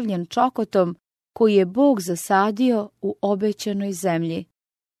predstavljen čokotom koji je Bog zasadio u obećanoj zemlji.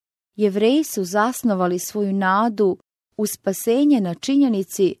 Jevreji su zasnovali svoju nadu u spasenje na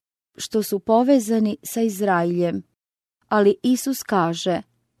činjenici što su povezani sa Izraeljem. Ali Isus kaže: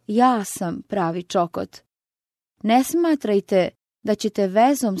 ja sam pravi čokot. Ne smatrajte da ćete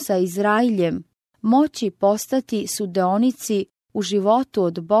vezom sa Izraeljem moći postati sudeonici u životu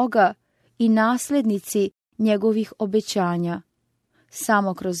od Boga i naslednici njegovih obećanja.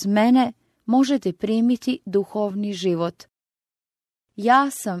 Samo kroz mene možete primiti duhovni život.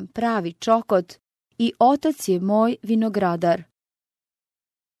 Ja sam pravi čokot i Otac je moj vinogradar.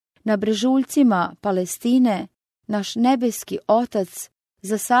 Na brežuljcima Palestine naš nebeski Otac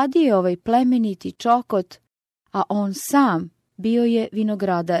zasadio je ovaj plemeniti čokot, a on sam bio je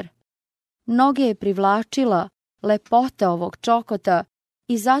vinogradar. Mnoge je privlačila lepota ovog čokota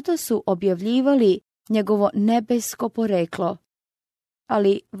i zato su objavljivali njegovo nebesko poreklo.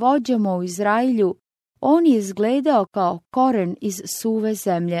 Ali vođama u Izraelju on je izgledao kao koren iz suve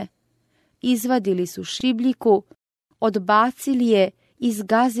zemlje. Izvadili su šibljiku, odbacili je i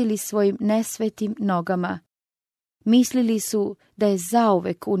zgazili svojim nesvetim nogama. Mislili su da je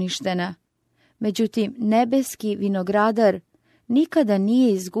zauvek uništena. Međutim, nebeski vinogradar nikada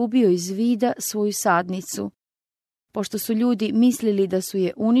nije izgubio iz vida svoju sadnicu. Pošto su ljudi mislili da su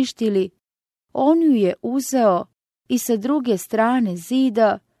je uništili, on ju je uzeo i sa druge strane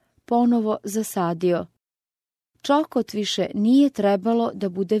zida ponovo zasadio. Čokot više nije trebalo da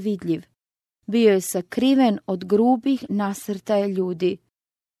bude vidljiv. Bio je sakriven od grubih nasrtaja ljudi.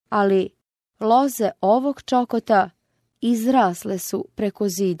 Ali loze ovog čokota izrasle su preko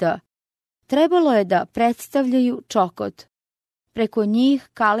zida. trebalo je da predstavljaju čokot. Preko njih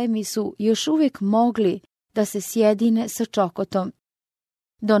kalemi su još uvijek mogli da se sjedine sa čokotom.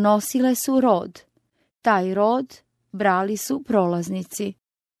 Donosile su rod. Taj rod brali su prolaznici.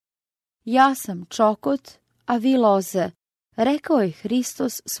 Ja sam čokot, a vi loze, rekao je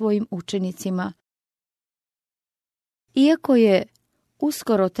Hristos svojim učenicima. Iako je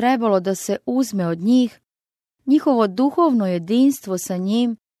uskoro trebalo da se uzme od njih, njihovo duhovno jedinstvo sa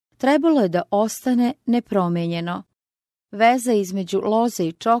njim trebalo je da ostane nepromijenjeno. Veza između loze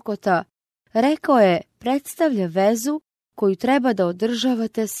i čokota, rekao je, predstavlja vezu koju treba da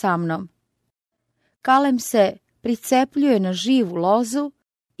održavate sa mnom. Kalem se pricepljuje na živu lozu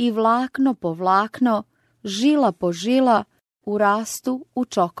i vlakno po vlakno, žila po žila urastu u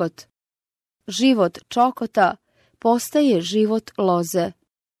čokot. Život čokota postaje život loze.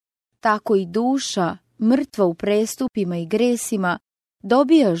 Tako i duša, mrtva u prestupima i gresima,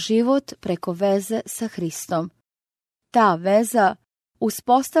 dobija život preko veze sa Hristom. Ta veza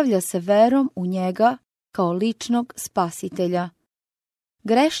uspostavlja se verom u njega kao ličnog spasitelja.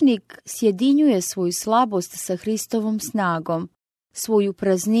 Grešnik sjedinjuje svoju slabost sa Hristovom snagom, svoju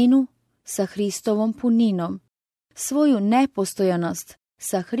prazninu sa Hristovom puninom, svoju nepostojanost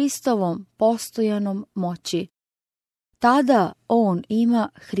sa Hristovom postojanom moći. Tada on ima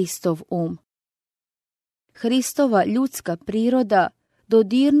Hristov um. Hristova ljudska priroda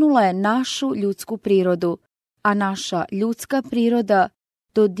dodirnula je našu ljudsku prirodu, a naša ljudska priroda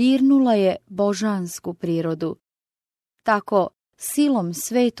dodirnula je božansku prirodu. Tako, silom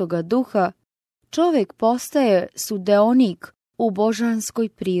Svetoga Duha, čovjek postaje sudeonik u božanskoj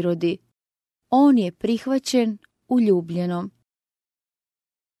prirodi. On je prihvaćen u ljubljenom.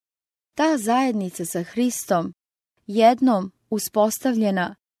 Ta zajednica sa Hristom, jednom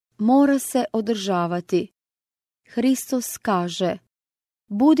uspostavljena, mora se održavati. Hristos kaže: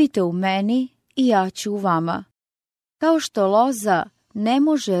 budite u meni i ja ću u vama. Kao što loza ne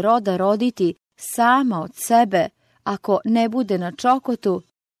može roda roditi sama od sebe ako ne bude na čokotu,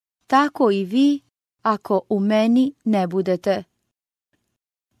 tako i vi ako u meni ne budete.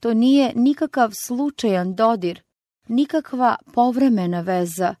 To nije nikakav slučajan dodir, nikakva povremena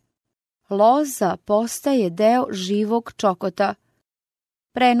veza. Loza postaje deo živog čokota.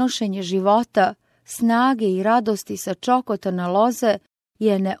 Prenošenje života, snage i radosti sa čokota na loze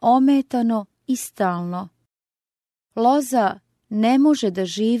je neometano i stalno. Loza ne može da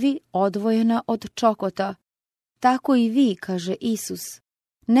živi odvojena od čokota. Tako i vi, kaže Isus,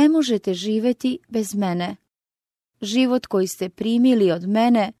 ne možete živjeti bez mene. Život koji ste primili od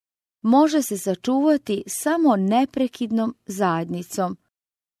mene može se sačuvati samo neprekidnom zajednicom.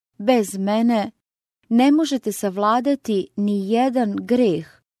 Bez mene ne možete savladati ni jedan greh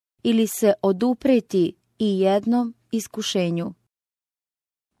ili se odupreti i jednom iskušenju.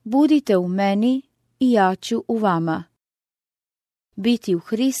 Budite u meni i ja ću u vama. Biti u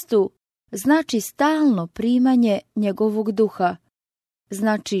Hristu znači stalno primanje njegovog duha,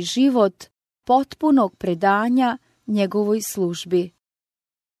 znači život potpunog predanja njegovoj službi.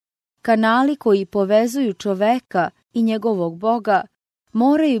 Kanali koji povezuju čoveka i njegovog Boga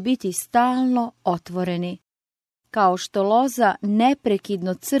moraju biti stalno otvoreni. Kao što loza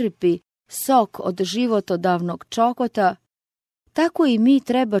neprekidno crpi sok od životodavnog čokota, tako i mi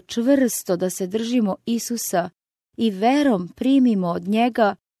treba čvrsto da se držimo Isusa i verom primimo od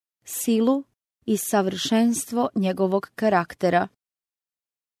njega silu i savršenstvo njegovog karaktera.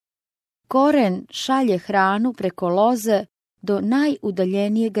 Koren šalje hranu preko loze do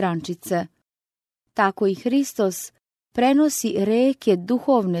najudaljenije grančice. Tako i Hristos prenosi reke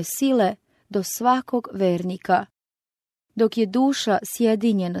duhovne sile do svakog vernika. Dok je duša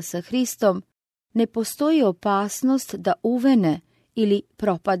sjedinjena sa Hristom, ne postoji opasnost da uvene ili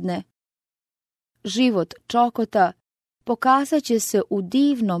propadne. Život čokota pokazat će se u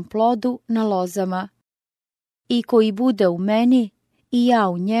divnom plodu na lozama. I koji bude u meni i ja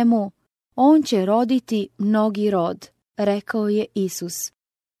u njemu, on će roditi mnogi rod, rekao je Isus,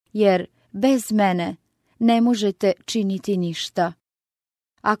 jer bez mene ne možete činiti ništa.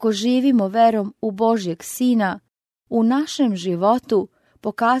 Ako živimo verom u Božjeg Sina, u našem životu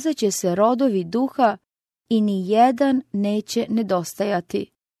pokazat će se rodovi duha i ni jedan neće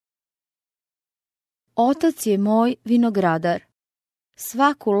nedostajati. Otac je moj vinogradar.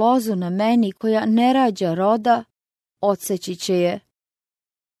 Svaku lozu na meni koja ne rađa roda, odseći će je.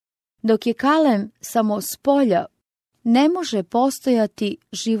 Dok je kalem samo spolja, ne može postojati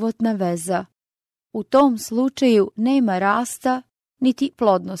životna veza. U tom slučaju nema rasta niti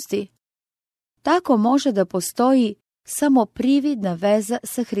plodnosti. Tako može da postoji samo prividna veza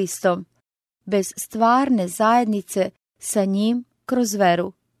sa Hristom, bez stvarne zajednice sa njim kroz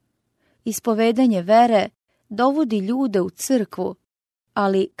veru. ispovedanje vere dovodi ljude u crkvu,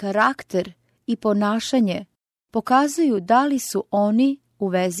 ali karakter i ponašanje pokazuju da li su oni u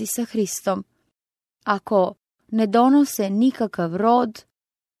vezi sa Hristom. Ako ne donose nikakav rod,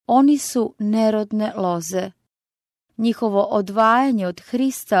 oni su nerodne loze. Njihovo odvajanje od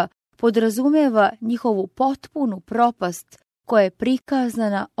Hrista podrazumeva njihovu potpunu propast koja je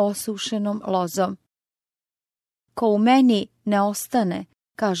prikazana osušenom lozom. Ko u meni ne ostane,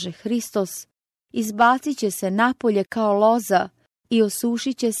 kaže Hristos, izbacit će se napolje kao loza i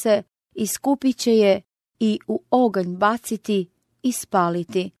osušit će se, iskupit će je i u oganj baciti i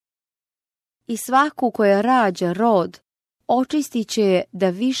spaliti. I svaku koja rađa rod, očistit će je da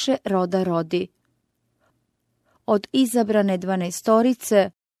više roda rodi. Od izabrane 12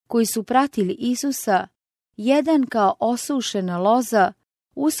 koji su pratili Isusa, jedan kao osušena loza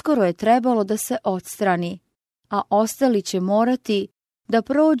uskoro je trebalo da se odstrani, a ostali će morati da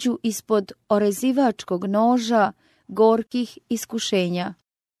prođu ispod orezivačkog noža gorkih iskušenja.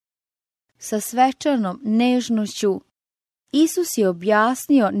 Sa svečanom nežnošću Isus je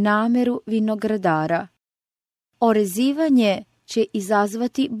objasnio nameru vinogradara. Orezivanje će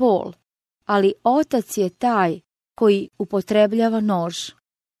izazvati bol, ali Otac je taj koji upotrebljava nož.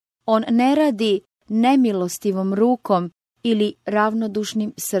 On ne radi nemilostivom rukom ili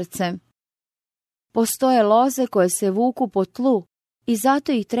ravnodušnim srcem. Postoje loze koje se vuku po tlu i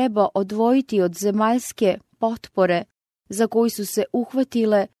zato ih treba odvojiti od zemaljske potpore za koju su se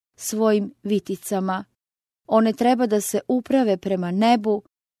uhvatile svojim viticama. One treba da se uprave prema nebu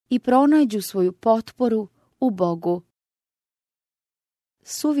i pronađu svoju potporu u Bogu.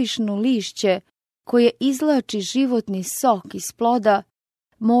 Suvišno lišće koje izvlači životni sok iz ploda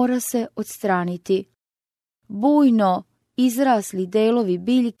mora se odstraniti. Bujno izrasli delovi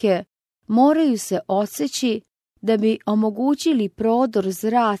biljke moraju se odseći da bi omogućili prodor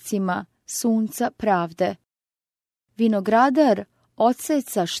zracima sunca pravde. Vinogradar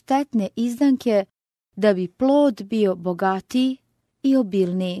odseca štetne izdanke da bi plod bio bogatiji i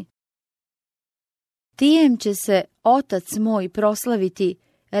obilniji. Tijem će se Otac moj proslaviti,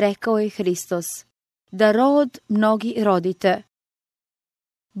 rekao je Hristos, da rod mnogi rodite.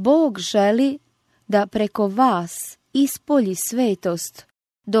 Bog želi da preko vas ispolji svetost,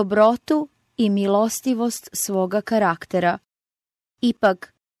 dobrotu i milostivost svoga karaktera.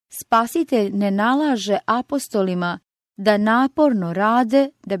 Ipak, Spasitelj ne nalaže apostolima da naporno rade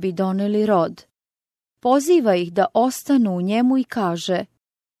da bi doneli rod. Poziva ih da ostanu u njemu i kaže: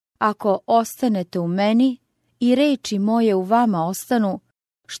 ako ostanete u meni i reči moje u vama ostanu,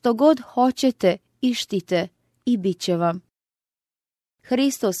 što god hoćete ištite i bit će vam.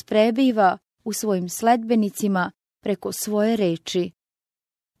 Hristos prebiva u svojim sledbenicima preko svoje reči.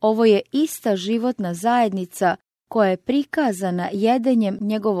 Ovo je ista životna zajednica koja je prikazana jedenjem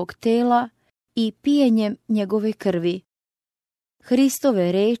njegovog tela i pijenjem njegove krvi.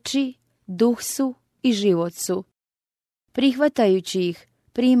 Hristove reči duh su i život su. Prihvatajući ih,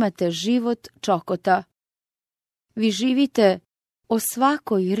 primate život čokota. Vi živite o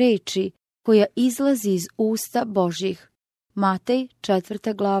svakoj reči koja izlazi iz usta Božjih. Matej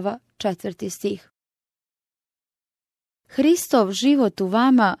 4. glava 4. stih. Hristov život u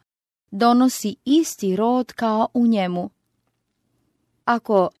vama donosi isti rod kao u njemu.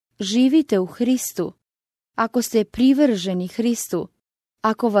 Ako živite u Hristu, ako ste privrženi Hristu,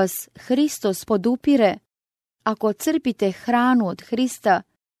 ako vas Hristos podupire, ako crpite hranu od Hrista,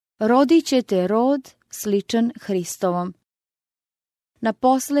 rodit ćete rod sličan Hristovom. Na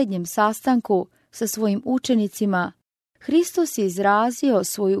posljednjem sastanku sa svojim učenicima, Hristos je izrazio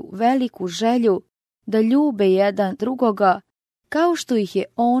svoju veliku želju da ljube jedan drugoga kao što ih je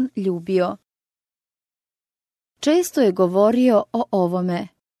on ljubio. Često je govorio o ovome.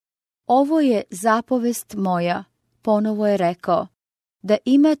 Ovo je zapovest moja, ponovo je rekao, da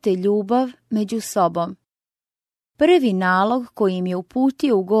imate ljubav među sobom. Prvi nalog koji im je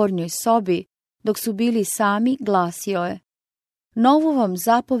uputio u gornjoj sobi, dok su bili sami, glasio je: novu vam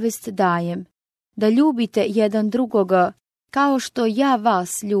zapovest dajem, da ljubite jedan drugoga kao što ja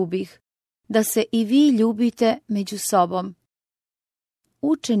vas ljubih, da se i vi ljubite među sobom.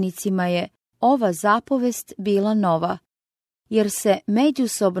 Učenicima je ova zapovest bila nova, jer se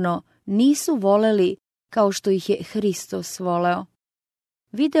međusobno nisu voleli kao što ih je Hristos voleo.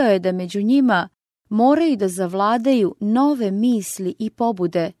 Video je da među njima moraju da zavladaju nove misli i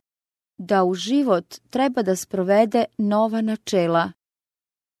pobude, da u život treba da sprovede nova načela.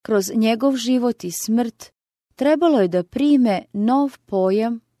 Kroz njegov život i smrt trebalo je da prime nov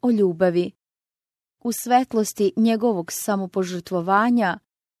pojam o ljubavi. U svetlosti njegovog samopožrtvovanja,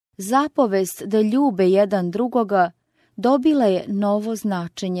 zapovest da ljube jedan drugoga dobila je novo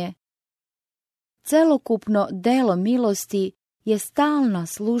značenje. celokupno delo milosti je stalna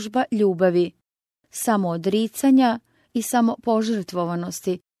služba ljubavi, samoodricanja i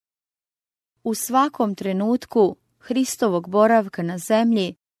samopožrtvovanosti. U svakom trenutku Hristovog boravka na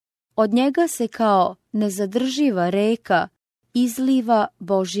zemlji, od njega se kao nezadrživa reka izliva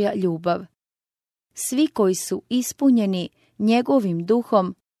Božja ljubav. Svi koji su ispunjeni njegovim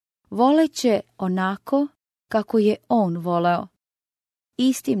duhom voleće onako kako je on voleo.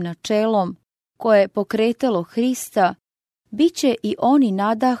 Istim načelom koje je pokretalo Hrista, bit će i oni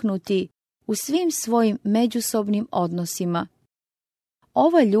nadahnuti u svim svojim međusobnim odnosima.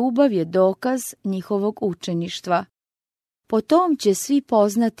 Ova ljubav je dokaz njihovog učeništva. Po tom će svi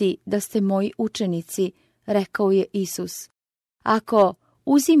poznati da ste moji učenici, rekao je Isus, ako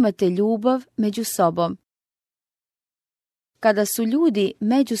uzimate ljubav među sobom. Kada su ljudi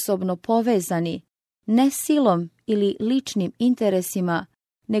međusobno povezani, ne silom ili ličnim interesima,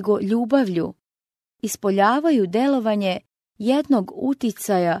 nego ljubavlju, ispoljavaju delovanje jednog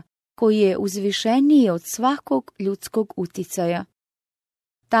uticaja koji je uzvišeniji od svakog ljudskog uticaja.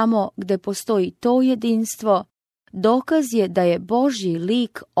 Tamo gde postoji to jedinstvo, dokaz je da je Božji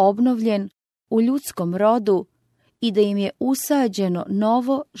lik obnovljen u ljudskom rodu i da im je usađeno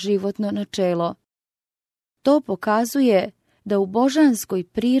novo životno načelo. To pokazuje da u božanskoj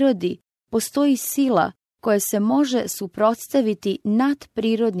prirodi postoji sila koja se može suprotstaviti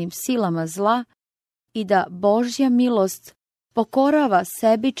nadprirodnim silama zla i da Božja milost pokorava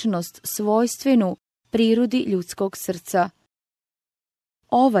sebičnost svojstvenu prirodi ljudskog srca.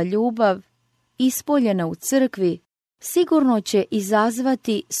 Ova ljubav, ispoljena u crkvi, sigurno će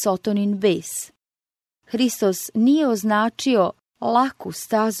izazvati Sotonin bes. Hristos nije označio laku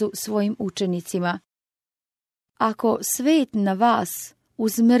stazu svojim učenicima. Ako svet na vas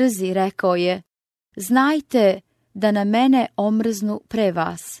uzmrzi, rekao je, znajte da na mene omrznu pre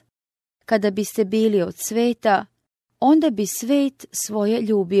vas. Kada biste bili od sveta, onda bi svet svoje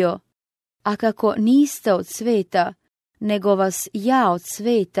ljubio. A kako niste od sveta, nego vas ja od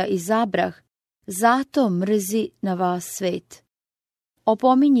sveta izabrah, zato mrzi na vas svet.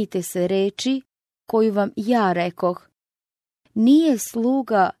 Opominjite se reči koju vam ja rekoh. Nije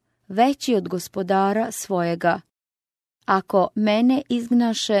sluga veći od gospodara svojega. Ako mene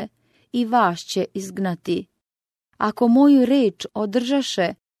izgnaše, i vas će izgnati. Ako moju reč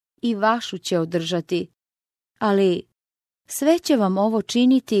održaše, i vašu će održati. Ali sve će vam ovo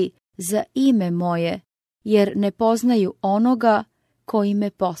činiti za ime moje, jer ne poznaju onoga koji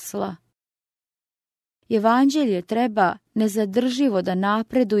me posla. Evanđelje treba nezadrživo da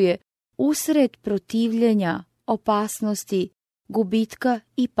napreduje usred protivljenja, opasnosti, gubitka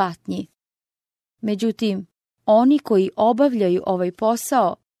i patnji. Međutim, oni koji obavljaju ovaj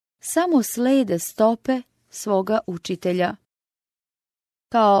posao samo slede stope svoga učitelja.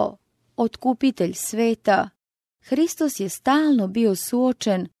 Kao otkupitelj sveta, Hristos je stalno bio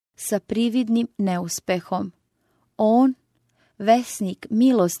suočen sa prividnim neuspehom. On, vesnik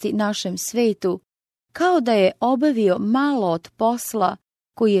milosti našem svetu, kao da je obavio malo od posla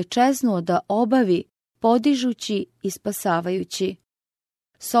koji je čeznuo da obavi, podižući i spasavajući.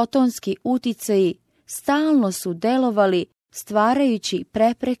 Sotonski uticaji stalno su delovali stvarajući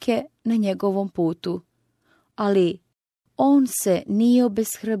prepreke na njegovom putu. Ali on se nije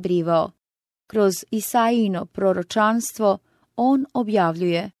obeshrabrivao. Kroz Isaijino proročanstvo on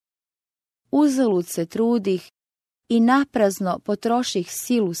objavljuje: uzalud se trudih i naprazno potroših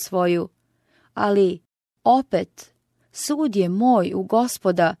silu svoju, ali opet sud je moj u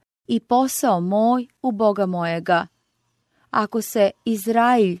Gospoda i posao moj u Boga mojega. Ako se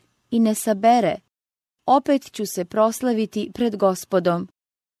Izrailj i ne sabere, opet ću se proslaviti pred Gospodom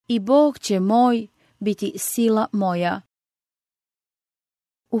i Bog će moj biti sila moja.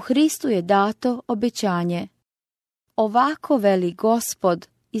 U Hristu je dato obećanje. Ovako veli Gospod,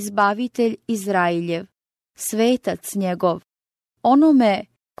 izbavitelj Izrailjev, svetac njegov, onome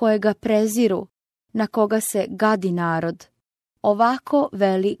kojega preziru, na koga se gadi narod. Ovako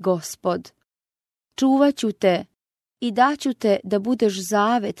veli Gospod: čuvaću te i daću te da budeš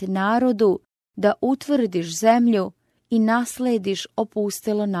zavet narodu, da utvrdiš zemlju i naslediš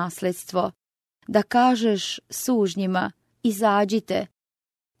opustelo nasledstvo, da kažeš sužnjima: izađite,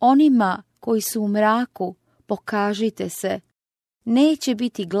 onima koji su u mraku pokažite se. Neće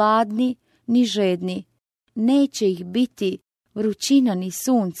biti gladni ni žedni, neće ih biti vrućina ni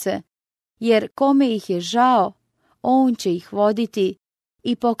sunce, jer kome ih je žao, on će ih voditi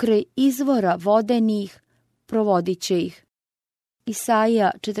i pokraj izvora vodenih provodit će ih.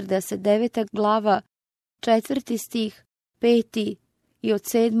 Isaija 49. glava, 4. stih, 5. i od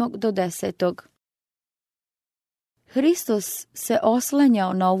 7. do 10. Hristos se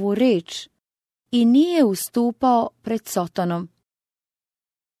oslanjao na ovu reč i nije ustupao pred Sotonom.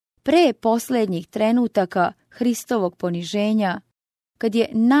 Pre posljednjih trenutaka Hristovog poniženja, kad je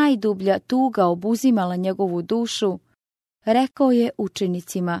najdublja tuga obuzimala njegovu dušu, rekao je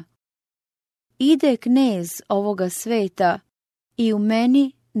učenicima: ide knez ovoga sveta i u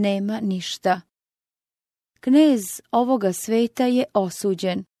meni nema ništa. Knez ovoga sveta je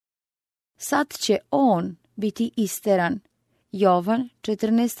osuđen. Sad će on biti isteran. Jovan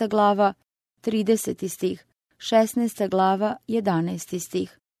 14. glava 30. stih, 16. glava 11.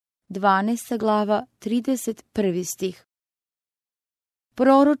 stih, 12. glava 31. stih.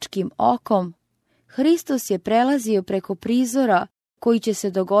 Proročkim okom Hristos je prelazio preko prizora koji će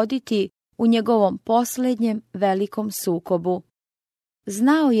se dogoditi u njegovom posljednjem velikom sukobu.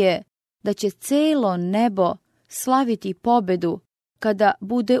 Znao je da će celo nebo slaviti pobedu kada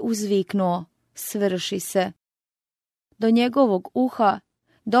bude uzviknuo: svrši se. Do njegovog uha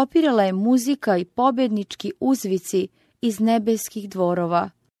dopirala je muzika i pobjednički uzvici iz nebeskih dvorova.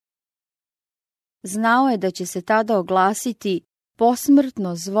 Znao je da će se tada oglasiti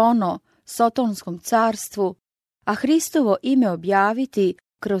posmrtno zvono Sotonskom carstvu, a Hristovo ime objaviti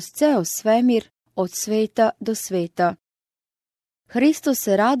kroz ceo svemir od sveta do sveta. Hristos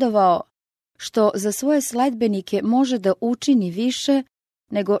se radovao što za svoje sledbenike može da učini više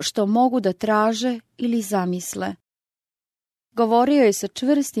nego što mogu da traže ili zamisle. Govorio je sa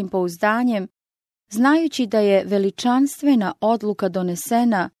čvrstim pouzdanjem, znajući da je veličanstvena odluka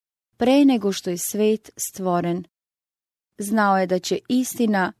donesena pre nego što je svet stvoren. Znao je da će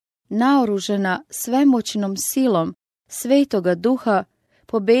istina, naoružena svemoćnom silom Svetoga Duha,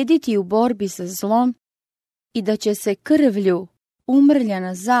 pobediti u borbi sa zlom i da će se krvlju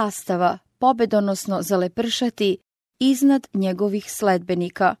umrljana zastava pobedonosno zalepršati iznad njegovih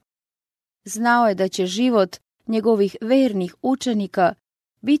sledbenika. Znao je da će život njegovih vernih učenika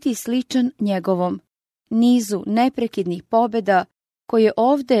biti sličan njegovom, nizu neprekidnih pobeda koje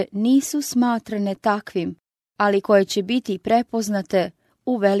ovde nisu smatrane takvim, ali koje će biti prepoznate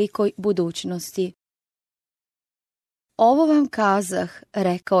u velikoj budućnosti. Ovo vam kazah,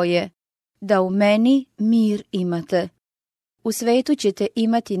 rekao je, da u meni mir imate. U svetu ćete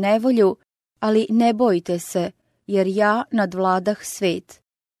imati nevolju, ali ne bojte se, jer ja nadvladah svet.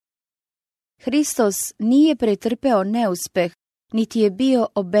 Hristos nije pretrpeo neuspeh, niti je bio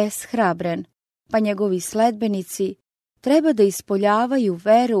obeshrabren, pa njegovi sledbenici treba da ispoljavaju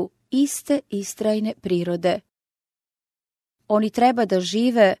veru iste istrajne prirode. Oni treba da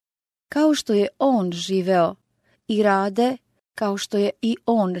žive kao što je on živeo i rade kao što je i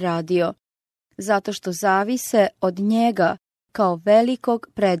on radio, zato što zavise od njega kao velikog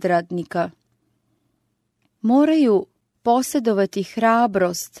predradnika. Moraju posjedovati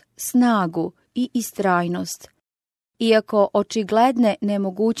hrabrost, snagu i istrajnost, iako očigledne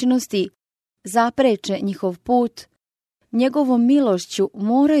nemogućnosti zapreče njihov put, njegovom milošću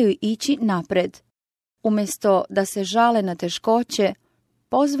moraju ići napred. Umjesto da se žale na teškoće,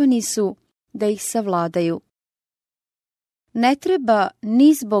 pozvani su da ih savladaju. Ne treba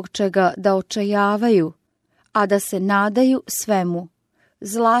ni zbog čega da očajavaju, a da se nadaju svemu.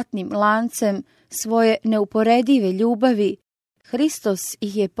 Zlatnim lancem svoje neuporedive ljubavi Hristos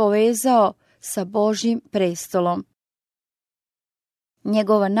ih je povezao sa Božjim prestolom.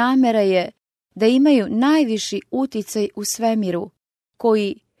 Njegova namera je da imaju najviši uticaj u svemiru,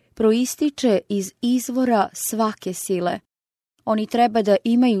 koji proističe iz izvora svake sile. Oni treba da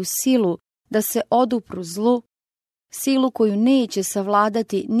imaju silu da se odupru zlu, silu koju neće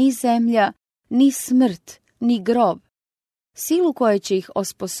savladati ni zemlja, ni smrt, ni grob, silu koja će ih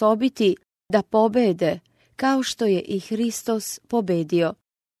osposobiti da pobede, kao što je i Hristos pobedio.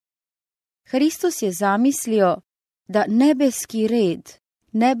 Hristos je zamislio da nebeski red,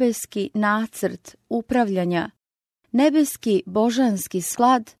 nebeski nacrt upravljanja, nebeski božanski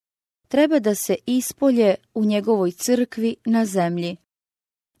slad treba da se ispolje u njegovoj crkvi na zemlji.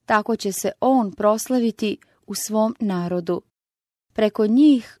 Tako će se on proslaviti u svom narodu. Preko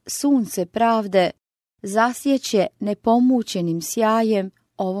njih sunce pravde zasjeće nepomućenim sjajem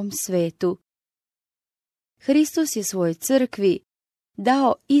ovom svetu. Hristos je svojoj crkvi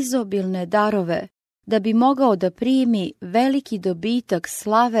dao izobilne darove da bi mogao da primi veliki dobitak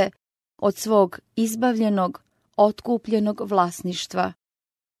slave od svog izbavljenog, otkupljenog vlasništva.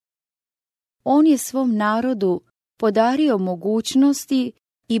 On je svom narodu podario mogućnosti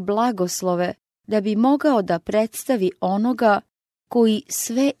i blagoslove da bi mogao da predstavi onoga koji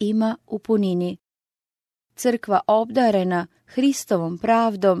sve ima u punini. Crkva obdarena Hristovom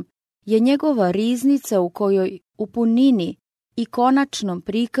pravdom je njegova riznica u kojoj u punini i konačnom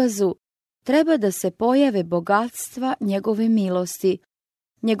prikazu treba da se pojave bogatstva njegove milosti,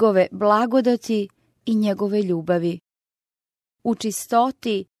 njegove blagodati i njegove ljubavi. U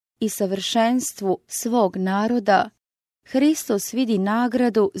čistoti i savršenstvu svog naroda Hristos vidi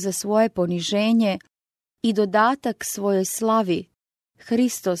nagradu za svoje poniženje i dodatak svojoj slavi.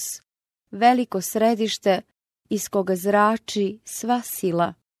 Hristos, veliko središte iz koga zrači sva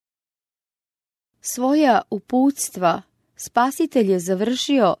sila. Svoja uputstva Spasitelj je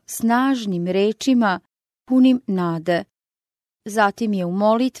završio snažnim rečima punim nade. Zatim je u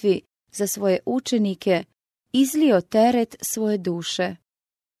molitvi za svoje učenike izlio teret svoje duše.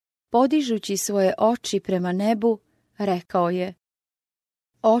 Podižući svoje oči prema nebu, rekao je: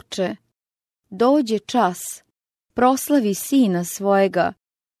 Oče, dođe čas, proslavi sina svojega,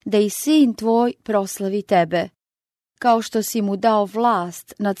 da i sin tvoj proslavi tebe, kao što si mu dao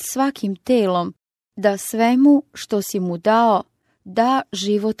vlast nad svakim telom, da svemu što si mu dao da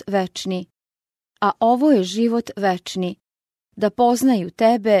život večni. A ovo je život večni, da poznaju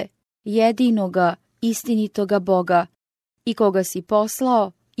tebe, jedinoga, istinitoga Boga, i koga si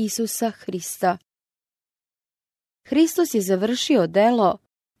poslao, Isusa Hrista. Hristos je završio delo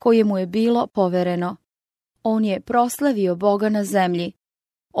koje mu je bilo povereno. On je proslavio Boga na zemlji,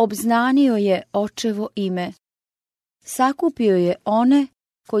 obznanio je Očevo ime. Sakupio je one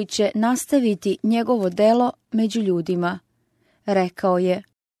koji će nastaviti njegovo delo među ljudima. Rekao je: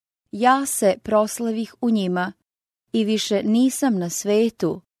 Ja se proslavih u njima i više nisam na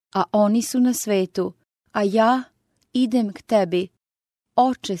svetu, a oni su na svetu, a ja idem k tebi.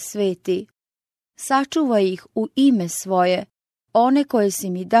 Oče sveti, sačuvaj ih u ime svoje, one koje si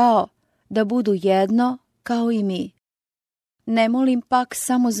mi dao, da budu jedno kao i mi. Ne molim pak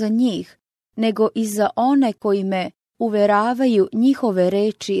samo za njih, nego i za one koji me uveravaju njihove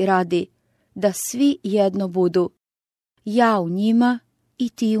reči radi, da svi jedno budu. Ja u njima i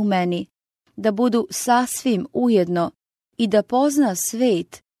ti u meni, da budu sasvim ujedno i da pozna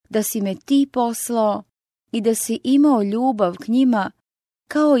svet da si me ti poslao i da si imao ljubav k njima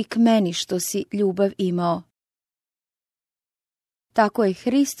kao i k meni što si ljubav imao. Tako je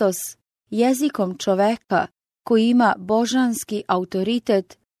Hristos jezikom čoveka koji ima božanski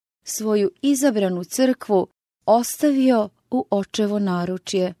autoritet svoju izabranu crkvu ostavio u Očevo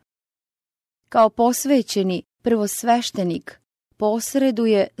naručje. Kao posvećeni prvosveštenik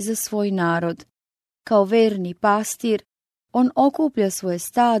posreduje za svoj narod. Kao verni pastir on okuplja svoje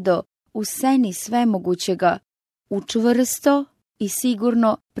stado u seni svemogućega, u čvrsto i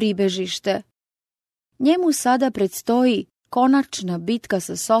sigurno pribežište. Njemu sada predstoji konačna bitka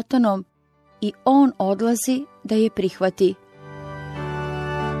sa Sotonom i on odlazi da je prihvati.